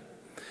reform there.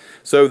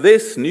 So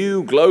this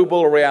new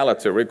global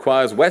reality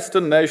requires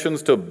Western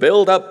nations to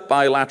build up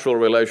bilateral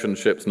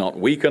relationships, not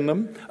weaken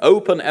them,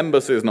 open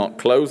embassies, not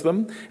close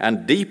them,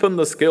 and deepen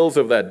the skills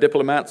of their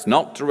diplomats,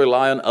 not to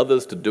rely on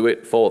others to do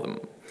it for them.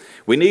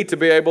 We need to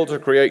be able to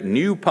create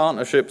new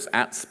partnerships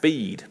at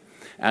speed,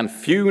 and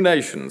few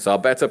nations are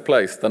better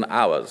placed than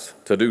ours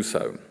to do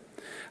so.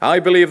 I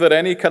believe that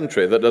any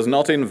country that does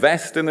not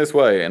invest in this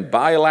way in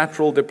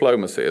bilateral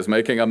diplomacy is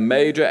making a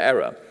major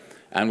error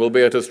and will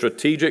be at a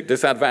strategic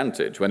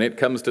disadvantage when it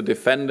comes to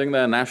defending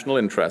their national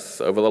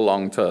interests over the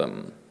long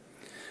term.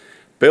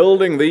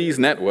 Building these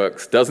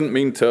networks doesn't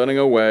mean turning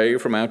away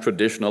from our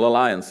traditional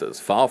alliances.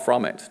 Far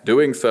from it.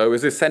 Doing so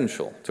is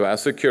essential to our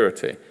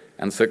security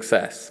and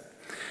success.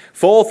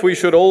 Fourth, we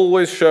should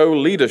always show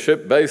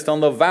leadership based on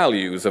the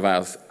values of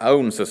our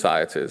own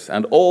societies,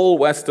 and all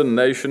Western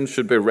nations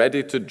should be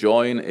ready to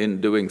join in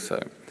doing so.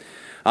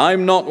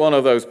 I'm not one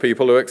of those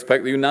people who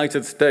expect the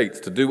United States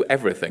to do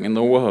everything in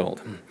the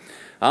world.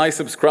 I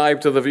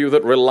subscribe to the view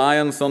that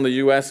reliance on the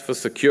US for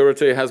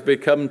security has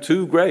become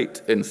too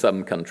great in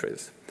some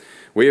countries.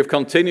 We have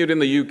continued in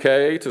the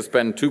UK to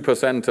spend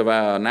 2% of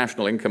our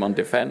national income on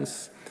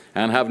defense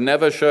and have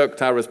never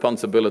shirked our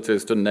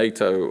responsibilities to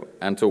NATO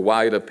and to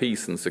wider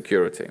peace and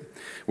security.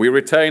 We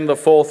retain the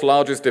fourth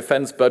largest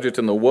defense budget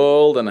in the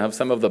world and have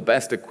some of the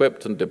best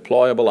equipped and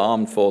deployable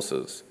armed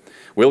forces.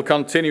 We'll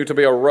continue to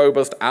be a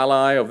robust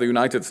ally of the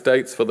United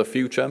States for the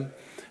future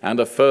and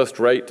a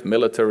first-rate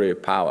military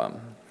power.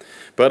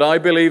 But I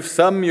believe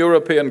some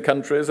European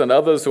countries and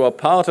others who are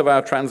part of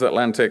our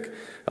transatlantic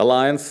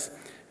alliance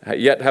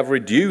yet have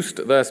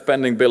reduced their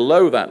spending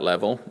below that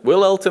level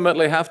will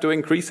ultimately have to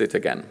increase it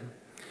again.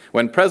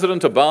 When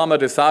President Obama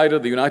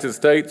decided the United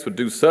States would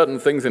do certain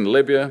things in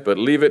Libya but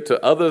leave it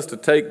to others to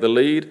take the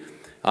lead,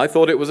 I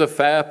thought it was a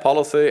fair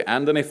policy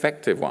and an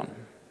effective one.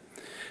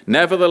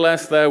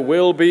 Nevertheless, there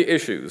will be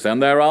issues,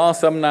 and there are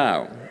some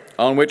now,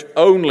 on which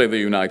only the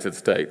United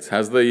States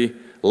has the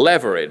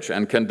leverage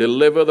and can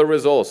deliver the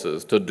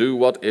resources to do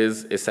what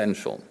is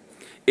essential.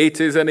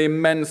 It is an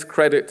immense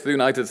credit to the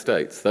United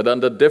States that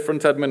under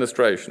different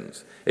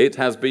administrations it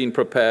has been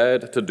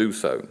prepared to do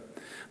so.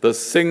 The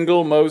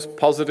single most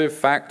positive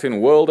fact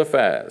in world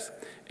affairs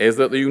is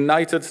that the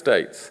United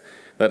States,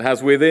 that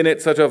has within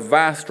it such a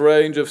vast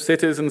range of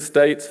cities and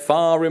states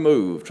far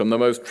removed from the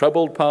most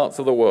troubled parts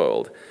of the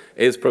world,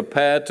 is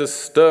prepared to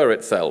stir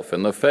itself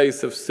in the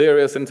face of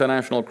serious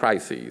international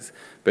crises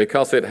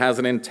because it has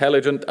an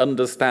intelligent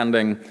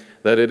understanding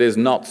that it is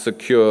not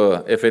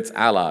secure if its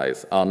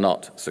allies are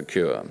not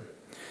secure.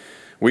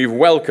 We've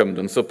welcomed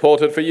and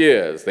supported for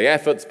years the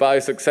efforts by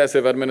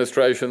successive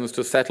administrations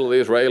to settle the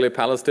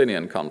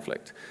Israeli-Palestinian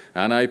conflict,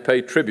 and I pay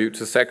tribute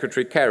to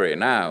Secretary Kerry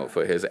now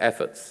for his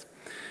efforts.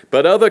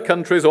 But other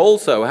countries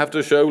also have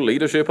to show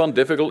leadership on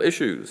difficult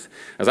issues,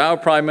 as our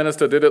Prime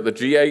Minister did at the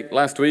G8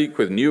 last week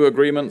with new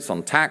agreements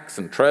on tax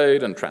and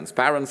trade and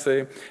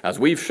transparency, as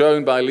we've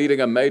shown by leading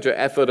a major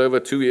effort over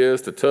 2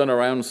 years to turn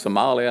around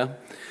Somalia.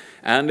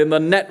 And in the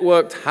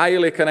networked,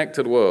 highly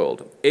connected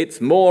world, it's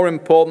more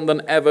important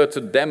than ever to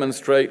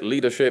demonstrate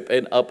leadership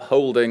in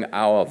upholding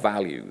our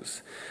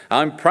values.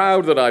 I'm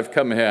proud that I've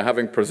come here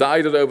having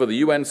presided over the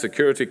UN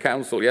Security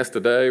Council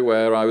yesterday,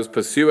 where I was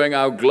pursuing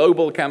our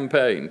global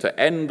campaign to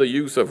end the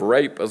use of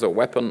rape as a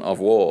weapon of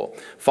war.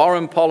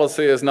 Foreign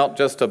policy is not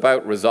just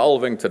about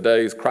resolving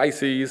today's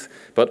crises,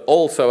 but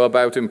also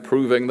about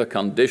improving the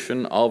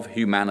condition of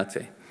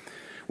humanity.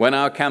 When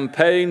our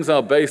campaigns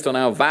are based on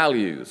our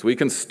values, we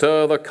can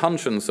stir the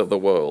conscience of the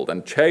world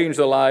and change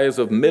the lives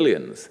of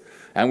millions,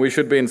 and we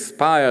should be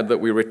inspired that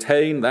we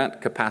retain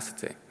that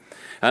capacity.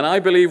 And I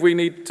believe we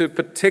need to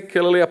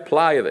particularly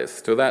apply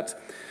this to that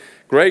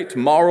great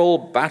moral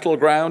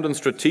battleground and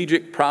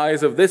strategic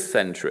prize of this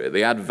century,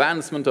 the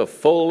advancement of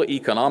full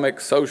economic,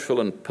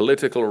 social, and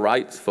political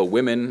rights for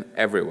women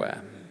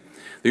everywhere.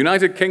 The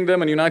United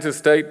Kingdom and United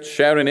States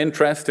share an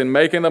interest in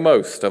making the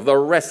most of the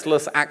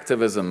restless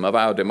activism of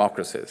our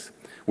democracies.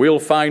 We'll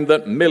find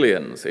that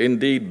millions,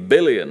 indeed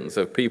billions,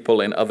 of people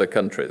in other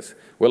countries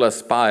will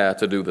aspire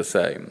to do the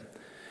same.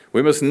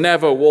 We must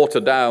never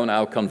water down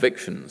our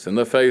convictions in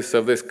the face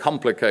of this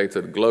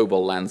complicated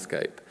global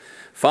landscape.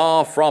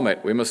 Far from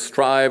it, we must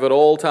strive at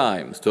all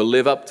times to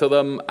live up to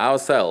them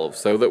ourselves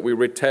so that we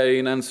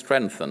retain and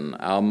strengthen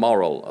our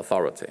moral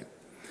authority.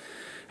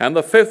 And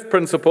the fifth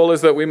principle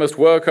is that we must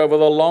work over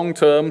the long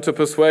term to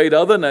persuade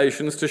other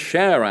nations to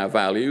share our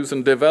values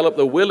and develop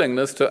the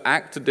willingness to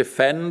act to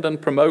defend and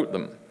promote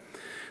them.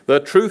 The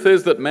truth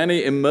is that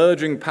many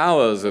emerging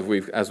powers,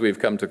 as we've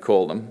come to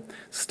call them,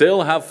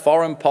 still have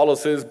foreign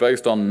policies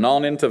based on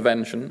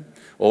non-intervention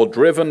or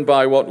driven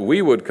by what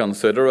we would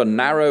consider a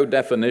narrow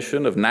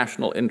definition of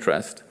national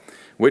interest,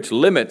 which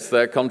limits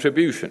their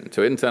contribution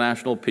to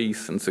international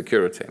peace and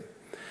security.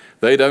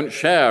 They don't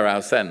share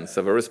our sense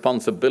of a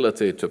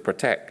responsibility to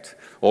protect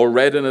or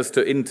readiness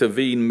to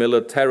intervene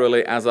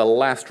militarily as a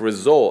last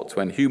resort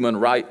when human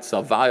rights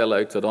are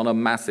violated on a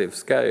massive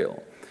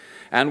scale.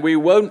 And we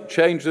won't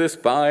change this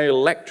by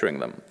lecturing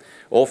them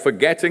or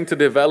forgetting to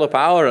develop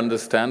our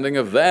understanding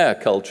of their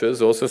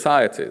cultures or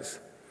societies.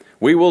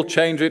 We will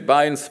change it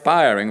by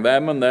inspiring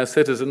them and their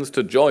citizens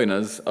to join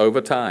us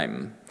over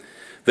time.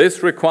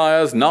 This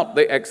requires not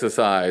the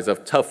exercise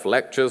of tough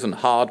lectures and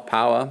hard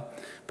power,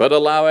 but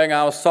allowing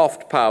our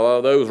soft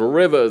power, those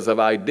rivers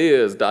of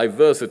ideas,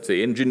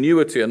 diversity,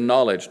 ingenuity, and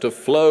knowledge to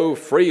flow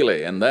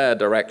freely in their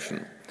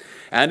direction.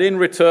 And in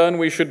return,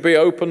 we should be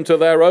open to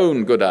their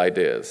own good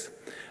ideas,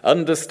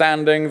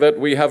 understanding that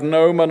we have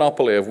no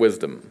monopoly of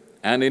wisdom,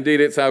 and indeed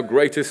it's our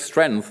greatest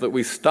strength that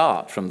we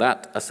start from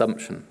that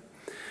assumption.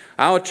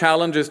 Our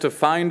challenge is to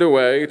find a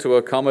way to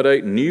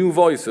accommodate new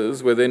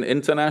voices within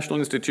international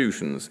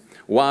institutions,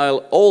 while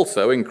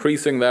also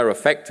increasing their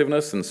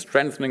effectiveness and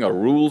strengthening a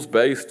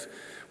rules-based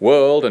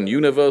world and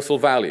universal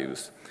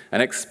values.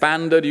 An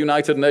expanded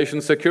United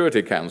Nations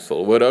Security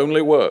Council would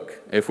only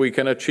work if we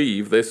can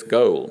achieve this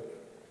goal.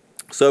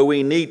 So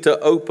we need to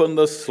open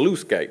the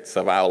sluice gates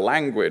of our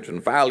language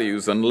and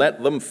values and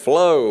let them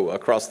flow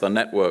across the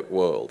network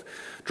world,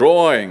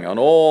 drawing on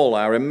all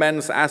our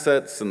immense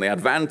assets and the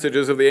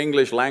advantages of the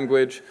English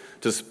language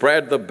to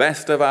spread the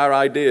best of our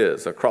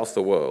ideas across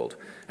the world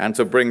and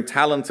to bring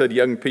talented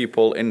young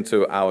people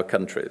into our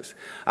countries.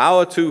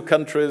 Our two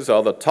countries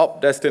are the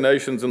top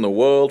destinations in the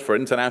world for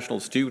international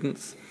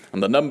students,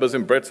 and the numbers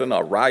in Britain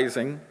are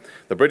rising.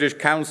 The British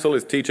Council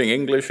is teaching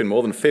English in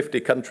more than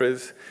 50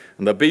 countries,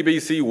 and the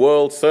BBC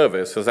World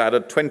Service has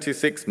added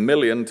 26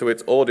 million to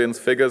its audience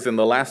figures in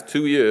the last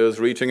 2 years,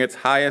 reaching its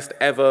highest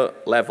ever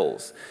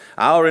levels.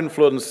 Our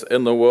influence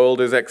in the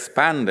world is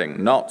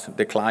expanding, not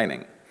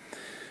declining.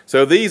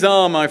 So these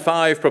are my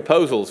 5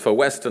 proposals for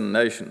Western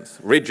nations.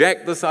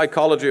 Reject the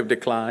psychology of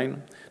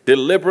decline,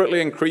 deliberately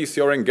increase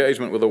your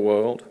engagement with the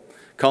world,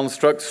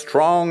 construct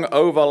strong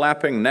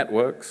overlapping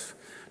networks,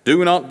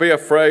 do not be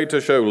afraid to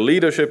show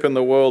leadership in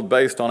the world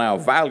based on our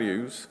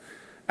values,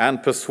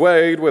 and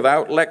persuade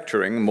without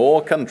lecturing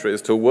more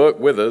countries to work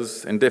with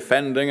us in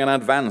defending and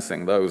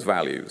advancing those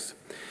values.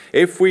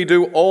 If we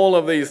do all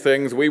of these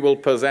things, we will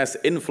possess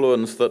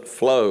influence that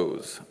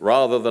flows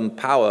rather than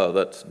power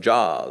that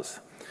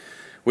jars.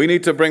 We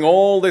need to bring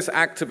all this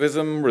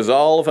activism,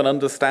 resolve, and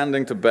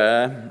understanding to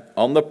bear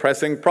on the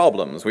pressing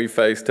problems we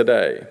face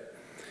today.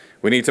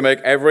 We need to make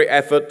every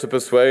effort to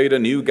persuade a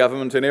new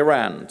government in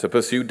Iran to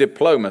pursue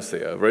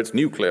diplomacy over its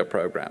nuclear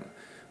program,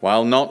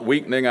 while not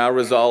weakening our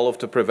resolve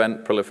to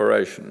prevent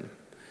proliferation.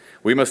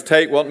 We must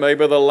take what may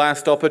be the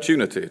last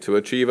opportunity to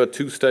achieve a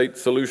two-state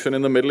solution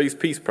in the Middle East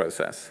peace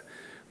process.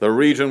 The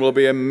region will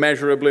be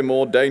immeasurably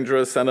more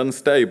dangerous and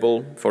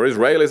unstable for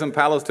Israelis and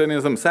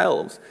Palestinians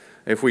themselves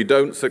if we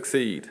don't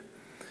succeed.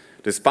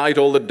 Despite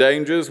all the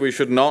dangers, we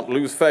should not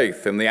lose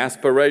faith in the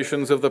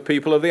aspirations of the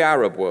people of the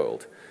Arab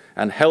world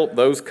and help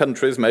those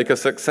countries make a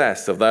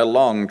success of their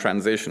long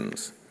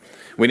transitions.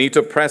 We need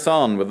to press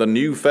on with a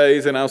new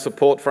phase in our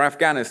support for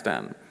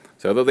Afghanistan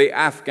so that the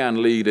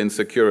Afghan lead in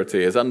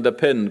security is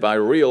underpinned by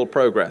real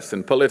progress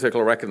in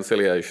political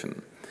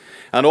reconciliation.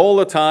 And all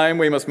the time,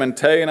 we must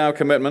maintain our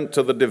commitment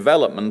to the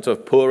development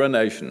of poorer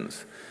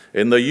nations.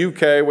 In the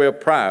UK, we're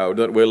proud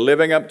that we're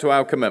living up to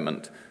our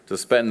commitment to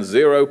spend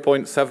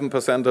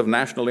 0.7% of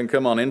national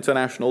income on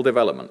international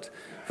development,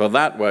 for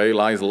that way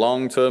lies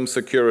long-term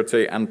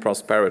security and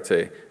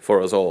prosperity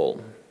for us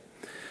all.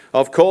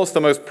 Of course, the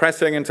most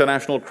pressing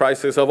international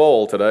crisis of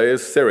all today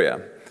is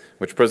Syria,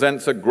 which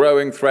presents a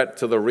growing threat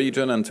to the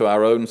region and to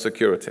our own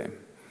security.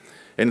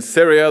 In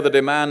Syria, the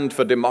demand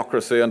for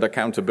democracy and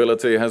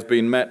accountability has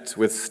been met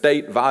with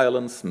state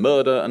violence,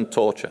 murder, and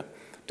torture,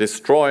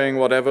 destroying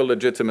whatever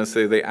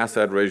legitimacy the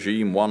Assad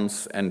regime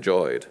once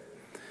enjoyed.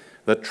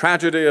 The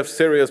tragedy of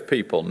Syria's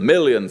people,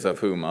 millions of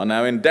whom are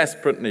now in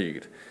desperate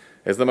need,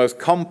 is the most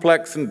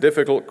complex and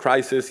difficult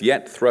crisis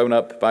yet thrown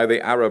up by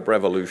the Arab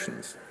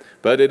revolutions.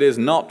 But it is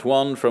not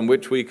one from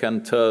which we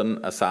can turn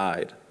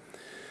aside.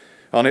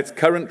 On its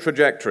current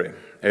trajectory,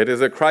 it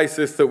is a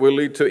crisis that will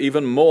lead to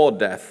even more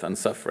death and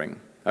suffering,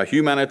 a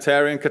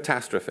humanitarian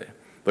catastrophe,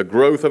 the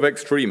growth of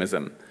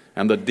extremism,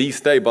 and the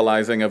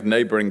destabilizing of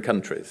neighboring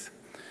countries.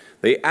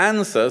 The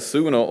answer,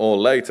 sooner or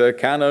later,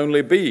 can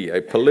only be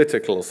a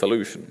political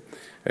solution,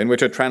 in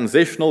which a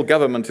transitional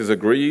government is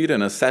agreed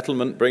in a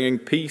settlement bringing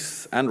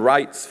peace and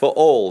rights for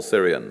all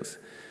Syrians.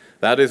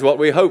 That is what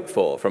we hope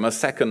for from a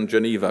second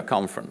Geneva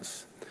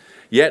conference.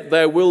 Yet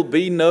there will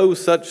be no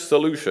such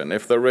solution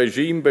if the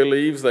regime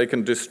believes they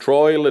can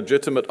destroy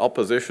legitimate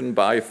opposition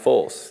by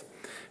force.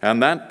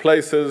 And that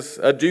places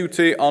a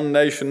duty on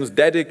nations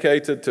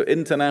dedicated to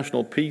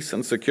international peace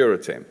and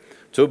security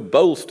to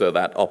bolster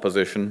that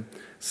opposition,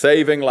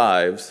 saving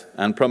lives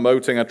and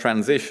promoting a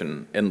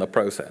transition in the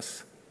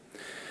process.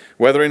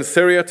 Whether in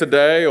Syria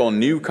today or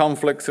new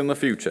conflicts in the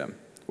future,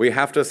 we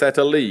have to set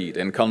a lead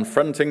in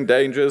confronting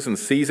dangers and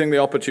seizing the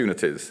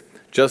opportunities,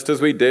 just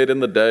as we did in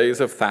the days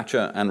of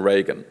Thatcher and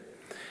Reagan.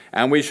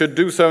 And we should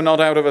do so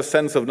not out of a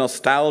sense of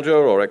nostalgia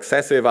or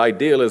excessive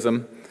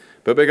idealism,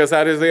 but because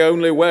that is the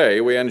only way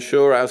we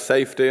ensure our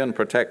safety and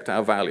protect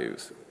our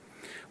values.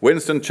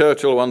 Winston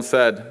Churchill once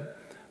said,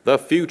 "The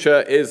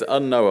future is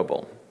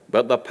unknowable,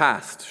 but the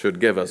past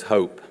should give us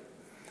hope."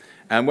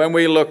 And when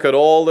we look at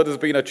all that has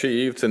been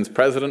achieved since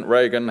President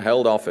Reagan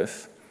held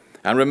office,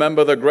 and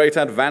remember the great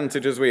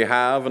advantages we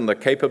have and the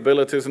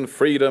capabilities and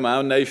freedom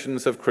our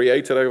nations have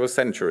created over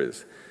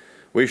centuries,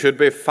 we should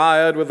be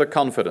fired with the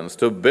confidence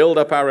to build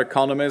up our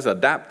economies,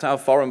 adapt our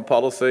foreign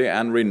policy,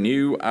 and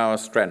renew our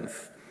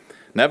strength,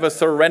 never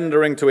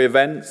surrendering to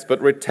events,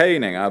 but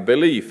retaining our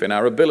belief in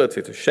our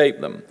ability to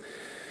shape them,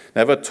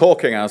 never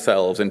talking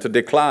ourselves into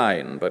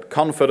decline, but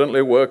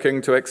confidently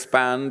working to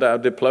expand our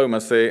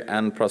diplomacy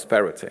and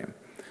prosperity,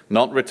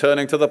 not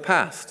returning to the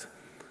past,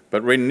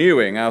 but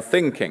renewing our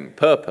thinking,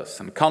 purpose,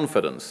 and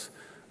confidence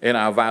in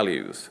our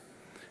values.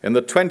 In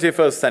the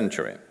 21st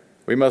century,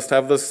 we must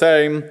have the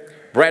same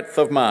breadth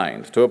of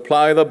mind to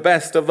apply the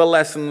best of the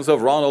lessons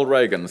of Ronald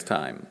Reagan's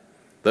time,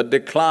 that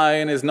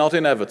decline is not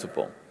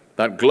inevitable,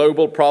 that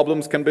global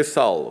problems can be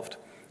solved,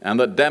 and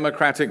that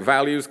democratic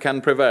values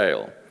can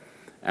prevail,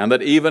 and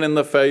that even in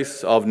the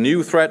face of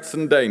new threats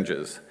and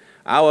dangers,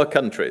 our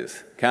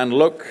countries can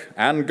look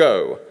and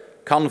go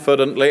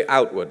confidently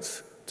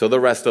outwards to the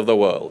rest of the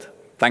world.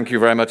 Thank you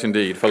very much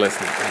indeed for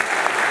listening.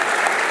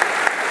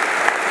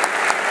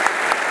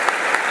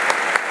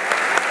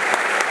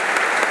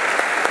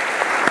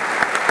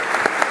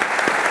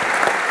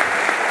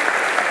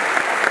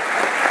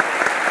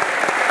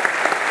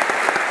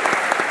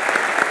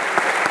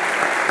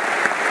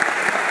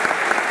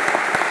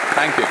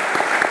 Thank you.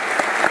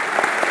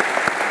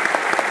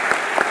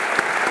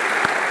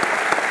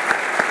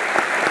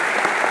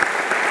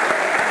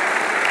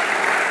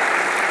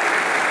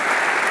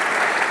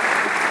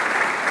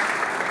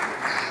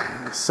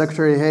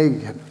 Secretary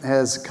Hague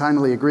has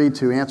kindly agreed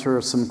to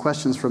answer some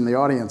questions from the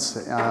audience.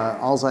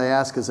 All I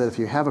ask is that if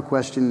you have a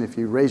question, if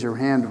you raise your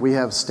hand, we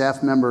have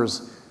staff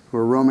members who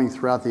are roaming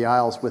throughout the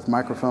aisles with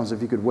microphones.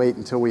 If you could wait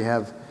until we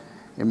have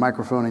a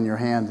microphone in your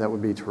hand, that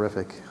would be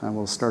terrific. And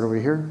we'll start over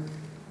here.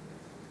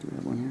 Do we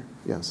have one here?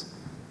 Yes.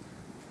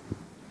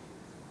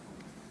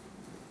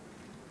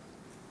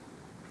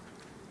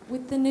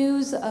 With the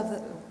news of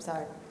the,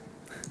 sorry,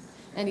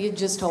 and you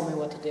just told me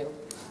what to do.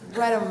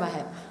 Right over my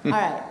head. All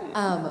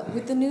right.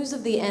 With the news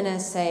of the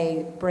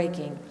NSA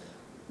breaking,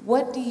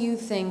 what do you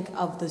think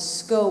of the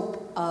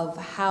scope of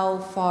how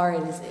far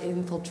it has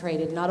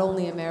infiltrated not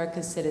only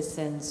America's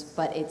citizens,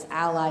 but its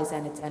allies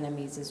and its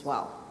enemies as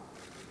well?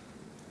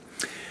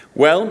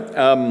 Well,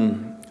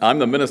 I'm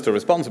the minister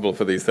responsible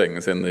for these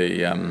things in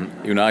the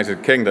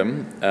United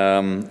Kingdom,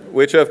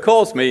 which of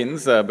course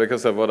means,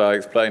 because of what I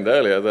explained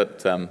earlier,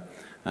 that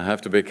I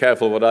have to be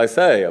careful what I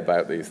say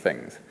about these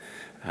things.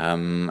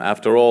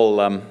 After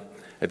all,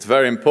 it's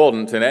very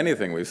important in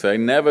anything we say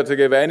never to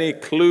give any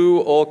clue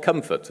or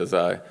comfort, as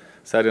I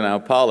said in our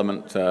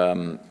parliament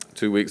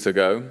 2 weeks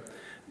ago,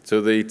 to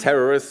the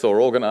terrorists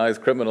or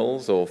organized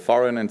criminals or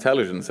foreign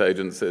intelligence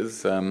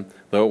agencies that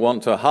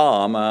want to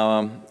harm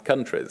our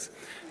countries.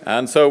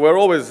 And so we're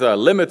always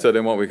limited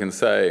in what we can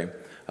say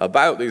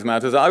about these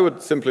matters. I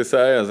would simply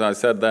say, as I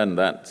said then,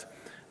 that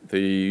the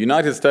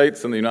United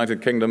States and the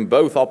United Kingdom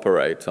both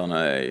operate on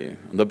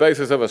the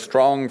basis of a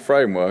strong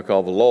framework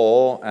of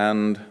law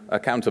and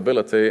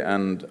accountability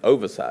and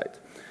oversight,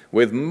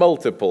 with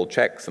multiple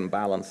checks and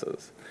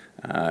balances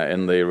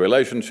in the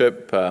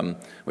relationship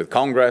with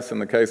Congress in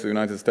the case of the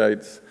United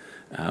States,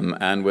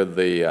 and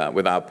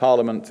with our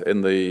Parliament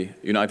in the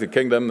United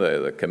Kingdom,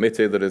 the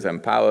committee that is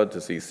empowered to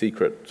see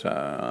secret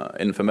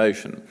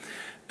information.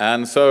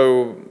 And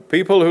so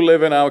people who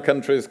live in our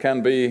countries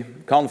can be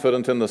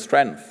confident in the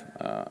strength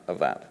of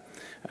that,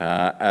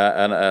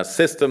 and a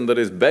system that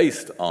is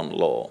based on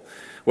law.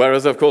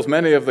 Whereas, of course,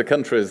 many of the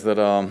countries that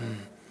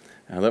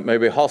may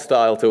be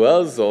hostile to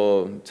us,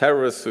 or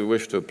terrorists who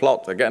wish to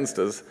plot against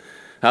us,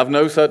 have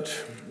no such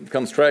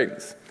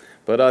constraints.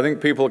 But I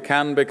think people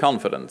can be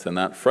confident in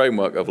that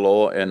framework of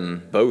law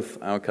in both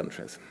our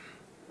countries.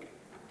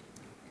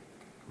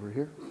 We're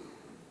here.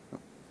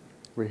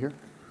 We're here.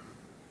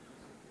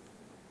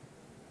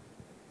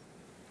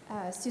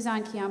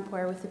 Suzanne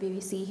Kiampour with the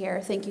BBC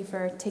here. Thank you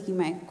for taking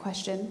my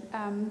question.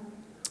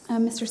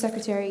 Mr.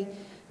 Secretary,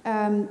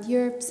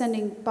 you're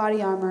sending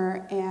body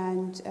armor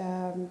and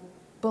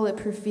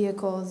bulletproof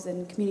vehicles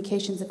and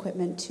communications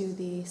equipment to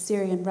the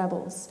Syrian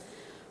rebels.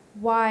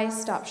 Why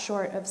stop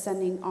short of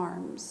sending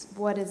arms?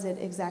 What is it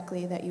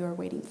exactly that you are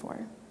waiting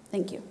for?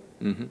 Thank you.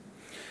 Mm-hmm.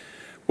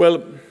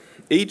 Well,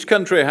 each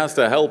country has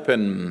to help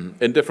in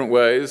different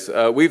ways.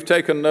 We've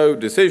taken no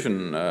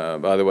decision,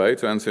 by the way,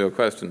 to answer your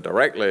question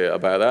directly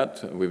about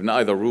that. We've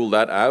neither ruled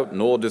that out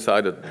nor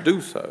decided to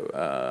do so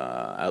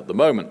at the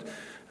moment.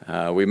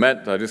 We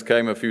met, I just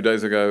came a few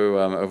days ago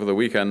over the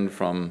weekend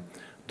from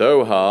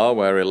Doha,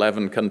 where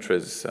 11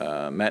 countries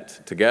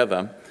met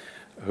together,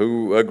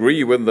 who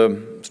agree with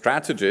the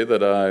strategy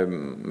that I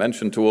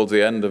mentioned towards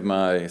the end of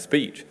my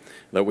speech,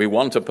 that we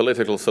want a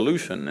political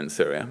solution in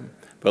Syria,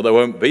 but there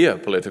won't be a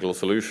political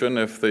solution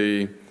if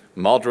the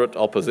moderate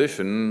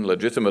opposition,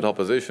 legitimate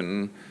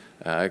opposition,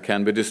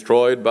 can be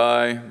destroyed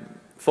by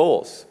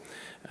force.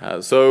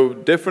 So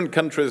different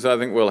countries, I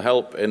think, will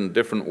help in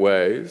different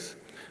ways.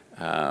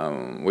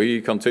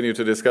 We continue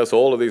to discuss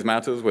all of these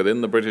matters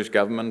within the British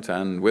government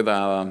and with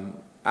our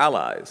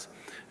allies.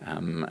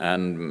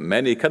 And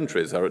many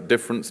countries are at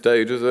different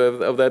stages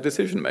of their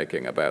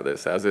decision-making about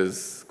this, as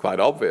is quite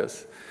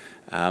obvious.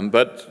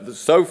 But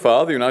so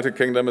far, the United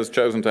Kingdom has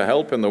chosen to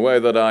help in the way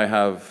that I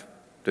have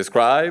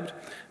described.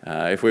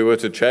 If we were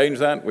to change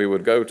that, we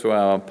would go to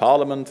our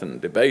Parliament and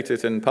debate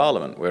it in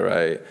Parliament. We're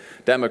a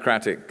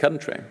democratic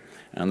country,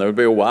 and there would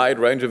be a wide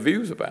range of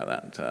views about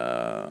that,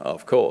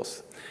 of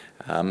course.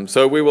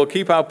 So we will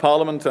keep our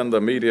Parliament and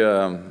the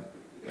media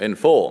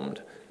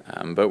informed.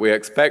 But we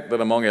expect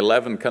that among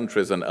 11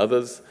 countries and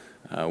others,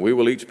 we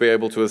will each be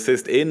able to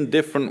assist in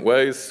different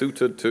ways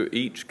suited to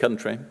each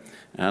country,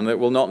 and it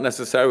will not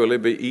necessarily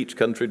be each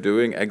country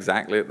doing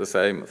exactly the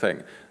same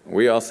thing.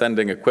 We are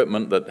sending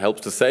equipment that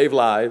helps to save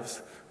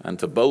lives and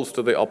to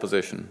bolster the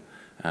opposition,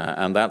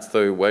 and that's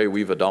the way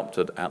we've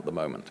adopted at the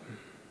moment.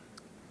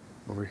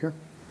 Over here.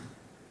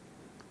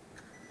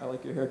 I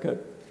like your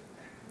haircut.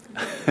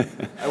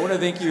 I want to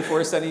thank you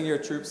for sending your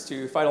troops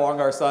to fight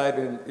along our side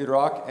in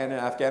Iraq and in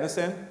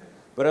Afghanistan,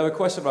 but I have a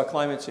question about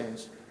climate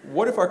change.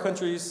 What if our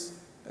countries,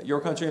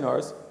 your country and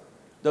ours,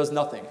 does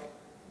nothing?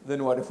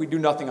 Then what? If we do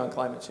nothing on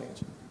climate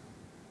change,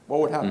 what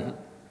would happen?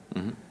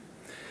 Mm-hmm.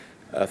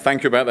 Mm-hmm.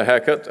 Thank you about the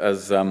haircut.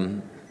 As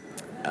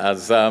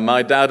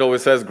my dad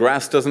always says,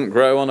 grass doesn't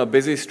grow on a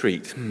busy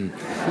street. And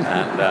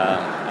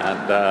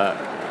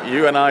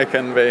you and I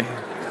can be,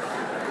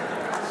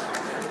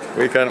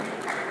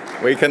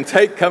 we can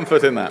take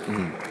comfort in that.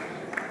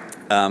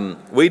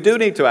 We do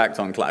need to act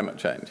on climate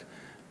change.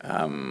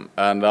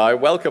 And I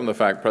welcome the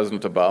fact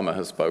President Obama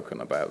has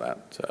spoken about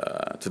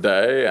that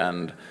today.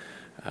 And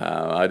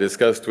I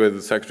discussed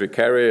with Secretary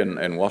Kerry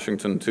in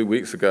Washington 2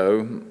 weeks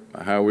ago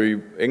how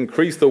we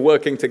increase the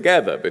working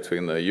together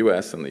between the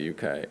US and the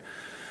UK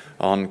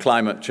on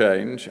climate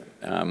change.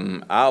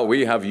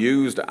 We have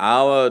used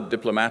our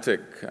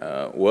diplomatic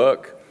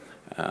work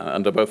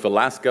under both the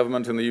last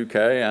government in the UK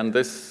and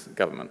this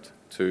government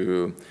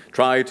to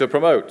try to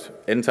promote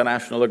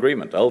international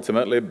agreement,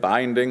 ultimately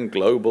binding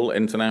global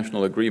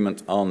international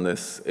agreement on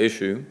this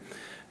issue.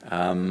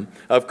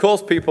 Of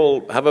course,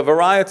 people have a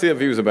variety of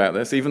views about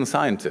this. Even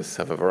scientists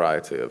have a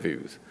variety of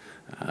views.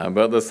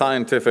 But the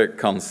scientific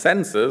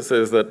consensus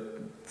is that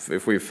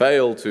if we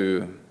fail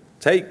to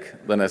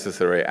take the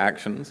necessary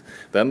actions,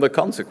 then the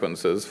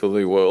consequences for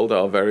the world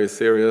are very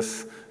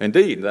serious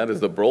indeed. That is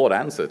the broad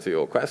answer to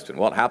your question.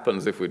 What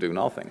happens if we do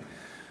nothing?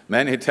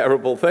 Many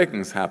terrible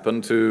things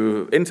happen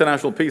to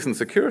international peace and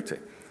security.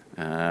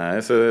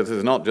 So it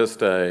is not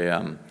just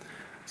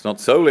it's not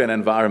solely an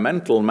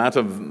environmental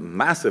matter,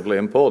 massively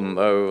important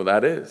though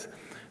that is.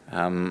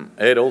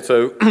 It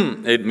also,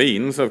 it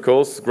means, of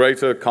course,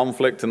 greater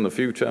conflict in the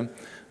future,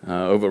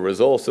 over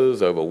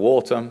resources, over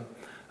water.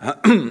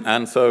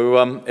 And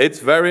so it's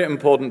very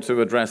important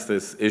to address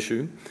this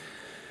issue.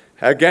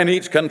 Again,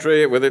 each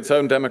country with its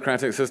own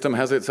democratic system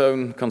has its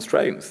own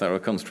constraints. There are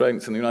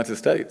constraints in the United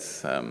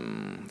States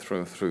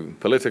through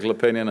political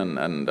opinion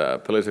and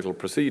political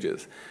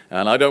procedures.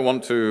 And I don't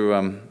want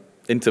to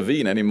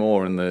intervene any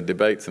more in the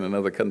debates in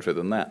another country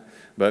than that.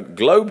 But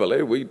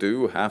globally, we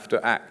do have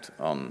to act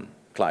on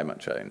climate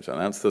change. And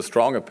that's the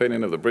strong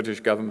opinion of the British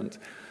government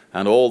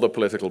and all the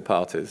political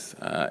parties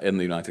in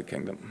the United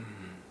Kingdom.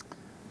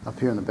 Up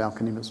here in the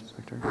balcony, Mr.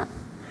 Secretary.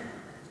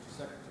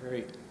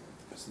 Secretary,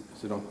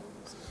 sit down.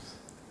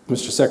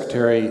 Mr.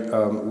 Secretary,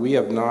 we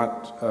have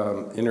not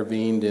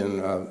intervened in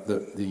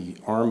the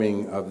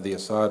arming of the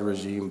Assad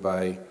regime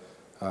by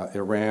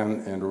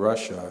Iran and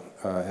Russia.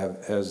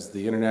 Has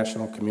the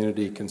international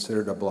community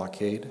considered a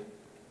blockade?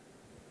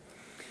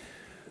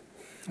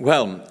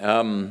 Well,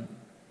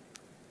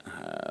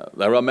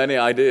 there are many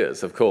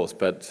ideas, of course,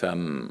 but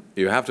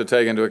you have to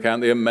take into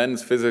account the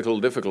immense physical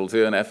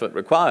difficulty and effort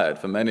required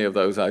for many of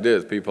those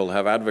ideas. People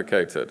have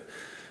advocated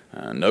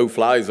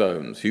no-fly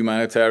zones,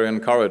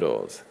 humanitarian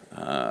corridors.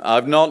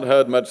 I've not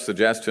heard much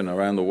suggestion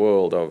around the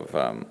world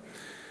of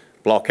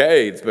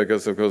blockades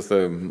because, of course,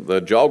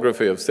 the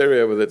geography of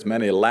Syria with its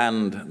many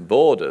land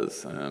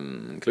borders,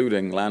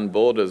 including land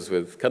borders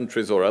with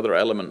countries or other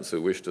elements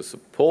who wish to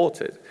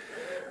support it,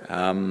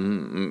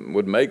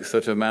 would make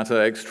such a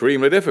matter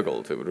extremely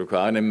difficult. It would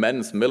require an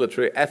immense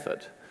military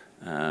effort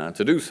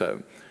to do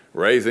so,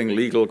 raising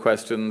legal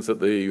questions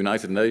at the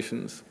United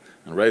Nations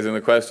and raising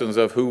the questions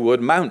of who would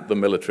mount the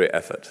military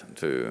effort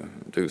to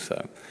do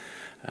so.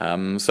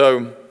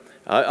 So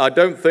I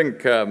don't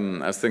think,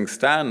 as things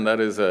stand, that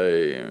is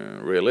a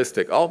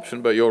realistic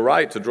option, but you're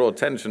right to draw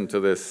attention to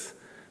this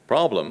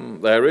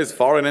problem. There is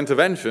foreign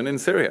intervention in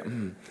Syria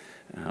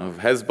of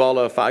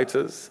Hezbollah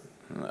fighters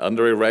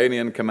under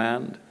Iranian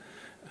command,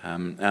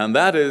 and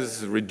that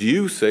is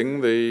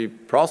reducing the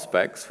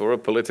prospects for a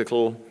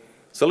political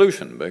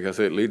solution because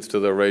it leads to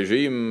the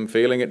regime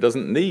feeling it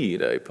doesn't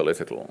need a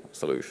political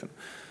solution.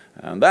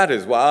 And that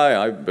is why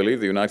I believe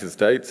the United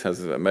States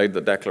has made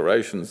the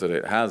declarations that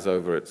it has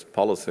over its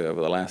policy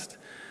over the last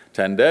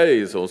 10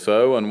 days or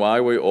so, and why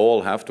we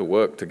all have to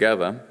work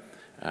together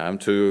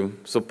to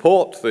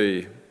support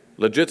the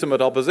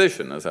legitimate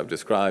opposition, as I've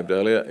described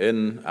earlier,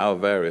 in our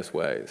various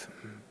ways.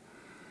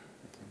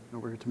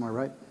 Over here to my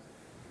right.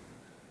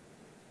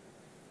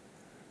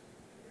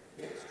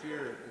 Next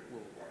year it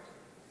will.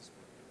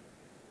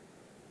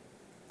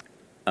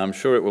 I'm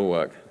sure it will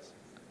work.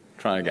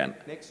 Try again.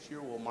 Next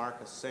year will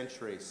mark a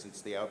century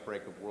since the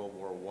outbreak of World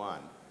War I,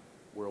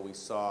 where we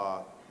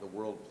saw the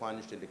world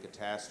plunged into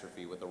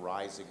catastrophe with a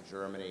rising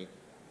Germany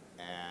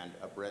and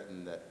a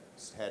Britain that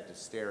had to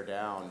stare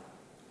down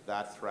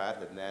that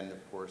threat, and then,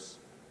 of course,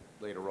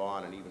 later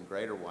on, an even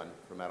greater one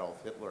from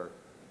Adolf Hitler.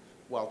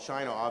 While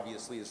China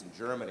obviously isn't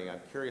Germany,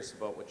 I'm curious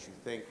about what you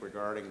think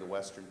regarding the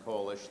Western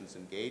coalition's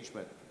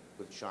engagement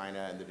with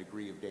China and the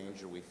degree of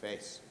danger we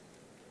face.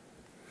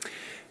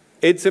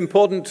 It's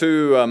important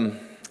to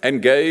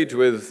engage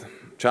with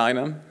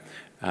China.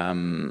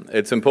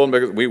 It's important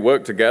because we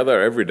work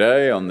together every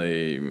day on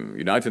the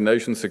United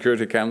Nations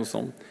Security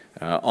Council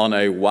on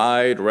a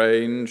wide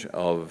range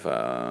of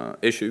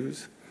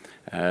issues.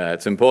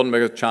 It's important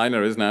because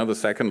China is now the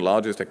second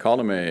largest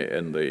economy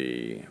in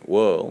the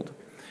world.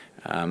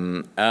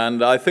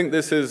 And I think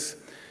this is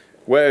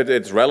where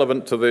it's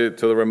relevant to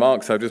the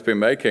remarks I've just been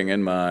making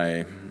in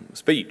my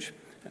speech.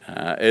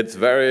 It's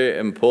very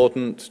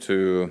important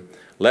to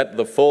let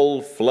the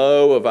full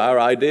flow of our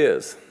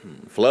ideas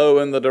flow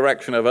in the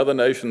direction of other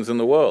nations in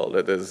the world.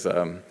 It is,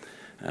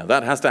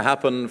 that has to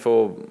happen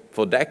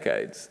for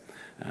decades.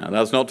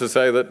 That's not to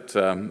say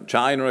that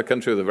China, a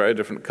country with a very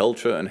different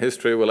culture and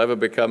history, will ever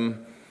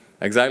become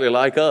exactly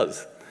like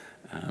us.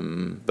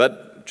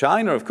 But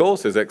China, of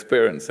course, is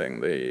experiencing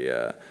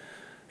the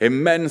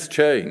immense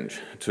change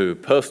to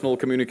personal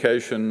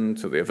communication,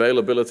 to the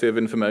availability of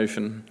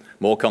information,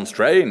 more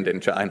constrained in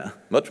China,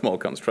 much more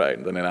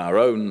constrained than in our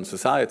own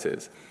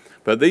societies.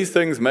 But these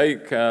things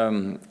make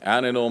an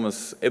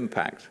enormous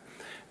impact.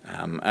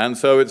 And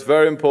so it's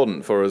very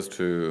important for us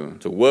to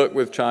work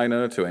with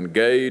China, to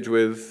engage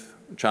with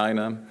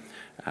China,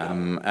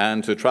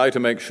 and to try to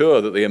make sure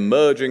that the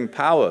emerging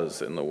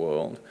powers in the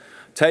world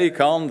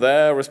take on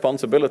their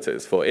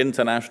responsibilities for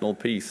international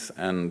peace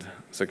and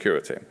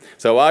security.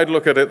 So I'd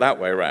look at it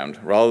that way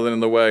around, rather than in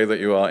the way that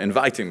you are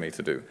inviting me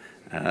to do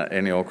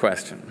in your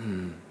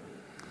question.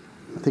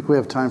 I think we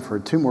have time for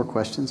 2 more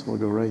questions. We'll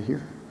go right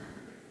here.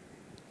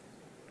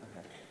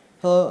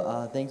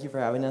 Hello, thank you for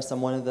having us.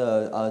 I'm one of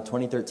the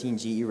 2013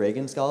 GE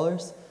Reagan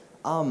scholars.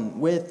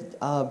 With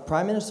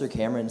Prime Minister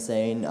Cameron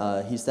saying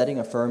he's setting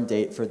a firm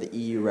date for the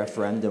EU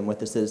referendum with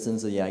the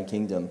citizens of the United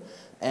Kingdom,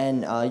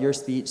 and your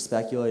speech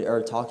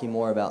talking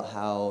more about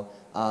how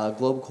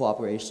global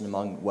cooperation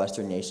among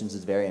Western nations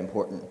is very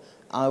important.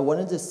 I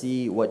wanted to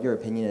see what your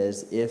opinion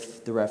is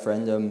if the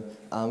referendum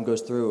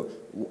goes through,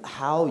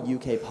 how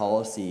UK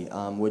policy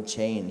would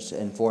change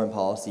in foreign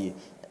policy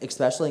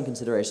especially in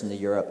consideration to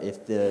Europe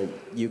if the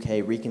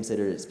UK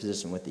reconsidered its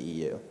position with the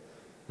EU?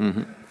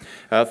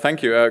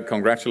 Thank you.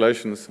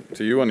 Congratulations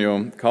to you and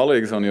your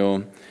colleagues on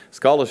your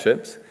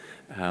scholarships,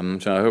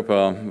 which I hope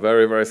are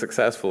very, very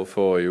successful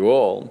for you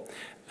all.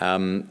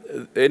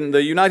 In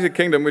the United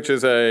Kingdom, which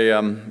is a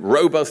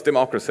robust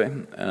democracy,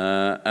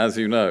 as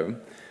you know,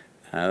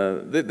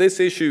 this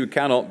issue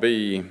cannot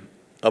be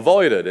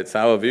avoided. It's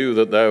our view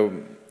that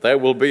there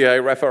will be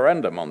a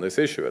referendum on this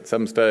issue at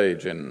some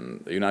stage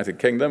in the United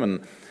Kingdom,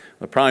 and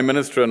the Prime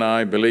Minister and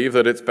I believe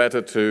that it's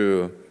better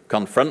to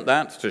confront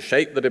that, to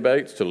shape the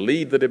debate, to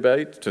lead the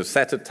debate, to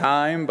set a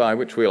time by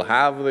which we'll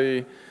have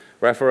the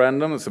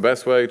referendum. It's the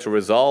best way to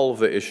resolve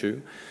the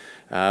issue.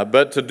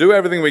 But to do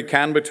everything we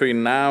can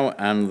between now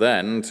and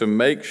then to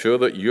make sure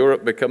that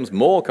Europe becomes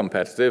more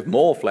competitive,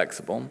 more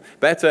flexible,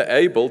 better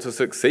able to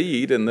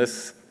succeed in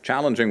this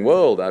challenging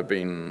world I've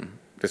been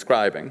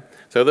describing,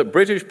 so that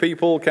British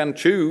people can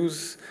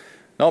choose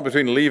not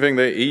between leaving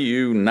the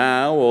EU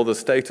now or the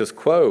status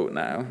quo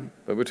now,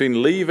 but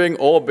between leaving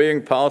or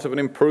being part of an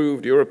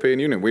improved European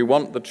Union. We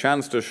want the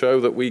chance to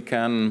show that we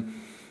can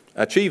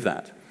achieve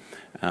that.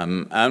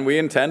 And we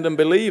intend and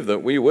believe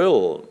that we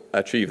will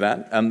achieve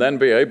that and then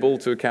be able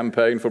to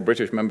campaign for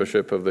British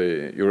membership of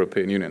the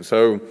European Union.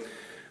 So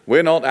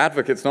we're not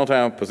advocates, not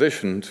our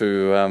position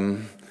to,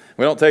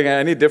 we're not taking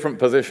any different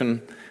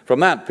position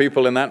from that.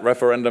 People in that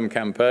referendum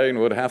campaign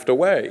would have to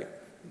weigh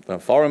the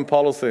foreign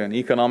policy and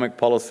economic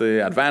policy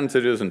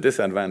advantages and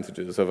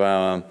disadvantages of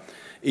our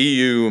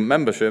EU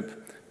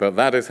membership, but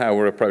that is how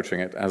we're approaching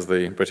it as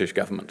the British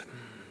government.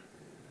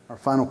 Our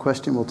final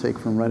question we'll take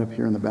from right up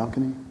here in the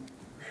balcony.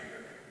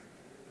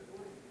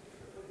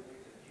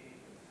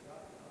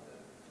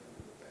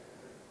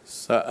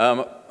 So,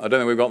 I don't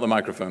think we've got the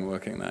microphone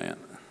working there yet.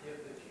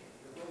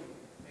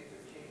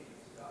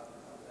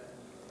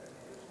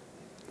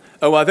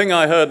 Oh, I think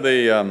I heard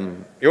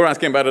you were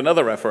asking about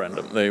another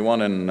referendum, the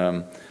one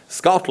in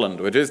Scotland,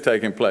 which is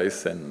taking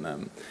place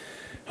on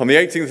the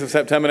 18th of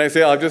September next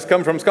year. I've just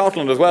come from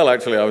Scotland as well,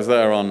 actually. I was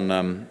there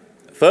on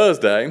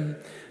Thursday.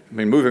 I've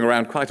been moving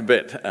around quite a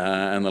bit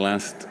in the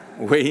last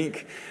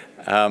week.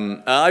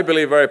 I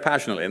believe very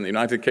passionately in the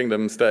United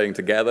Kingdom staying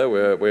together.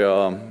 We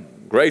are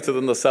greater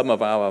than the sum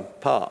of our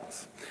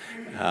parts.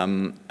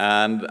 And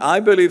I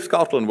believe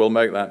Scotland will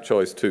make that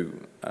choice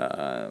too.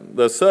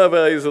 The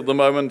surveys at the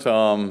moment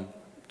are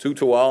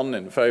 2-to-1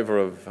 in favour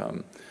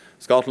of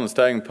Scotland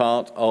staying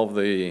part of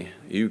the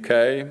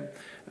UK.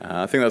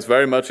 I think that's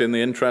very much in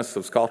the interests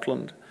of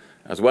Scotland,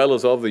 as well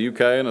as of the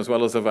UK and as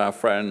well as of our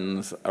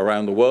friends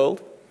around the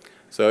world.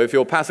 So if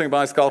you're passing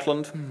by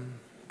Scotland,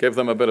 give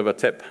them a bit of a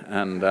tip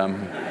and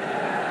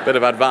a bit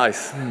of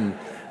advice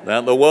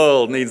that the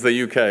world needs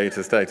the UK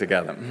to stay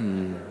together.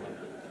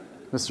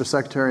 Mr.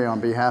 Secretary,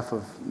 on behalf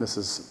of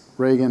Mrs.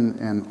 Reagan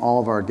and all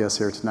of our guests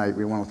here tonight,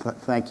 we want to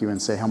thank you and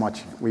say how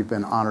much we've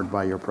been honored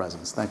by your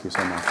presence. Thank you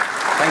so much.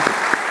 Thank you.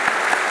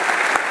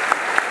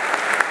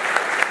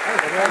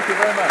 Thank you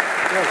very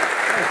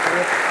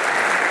much.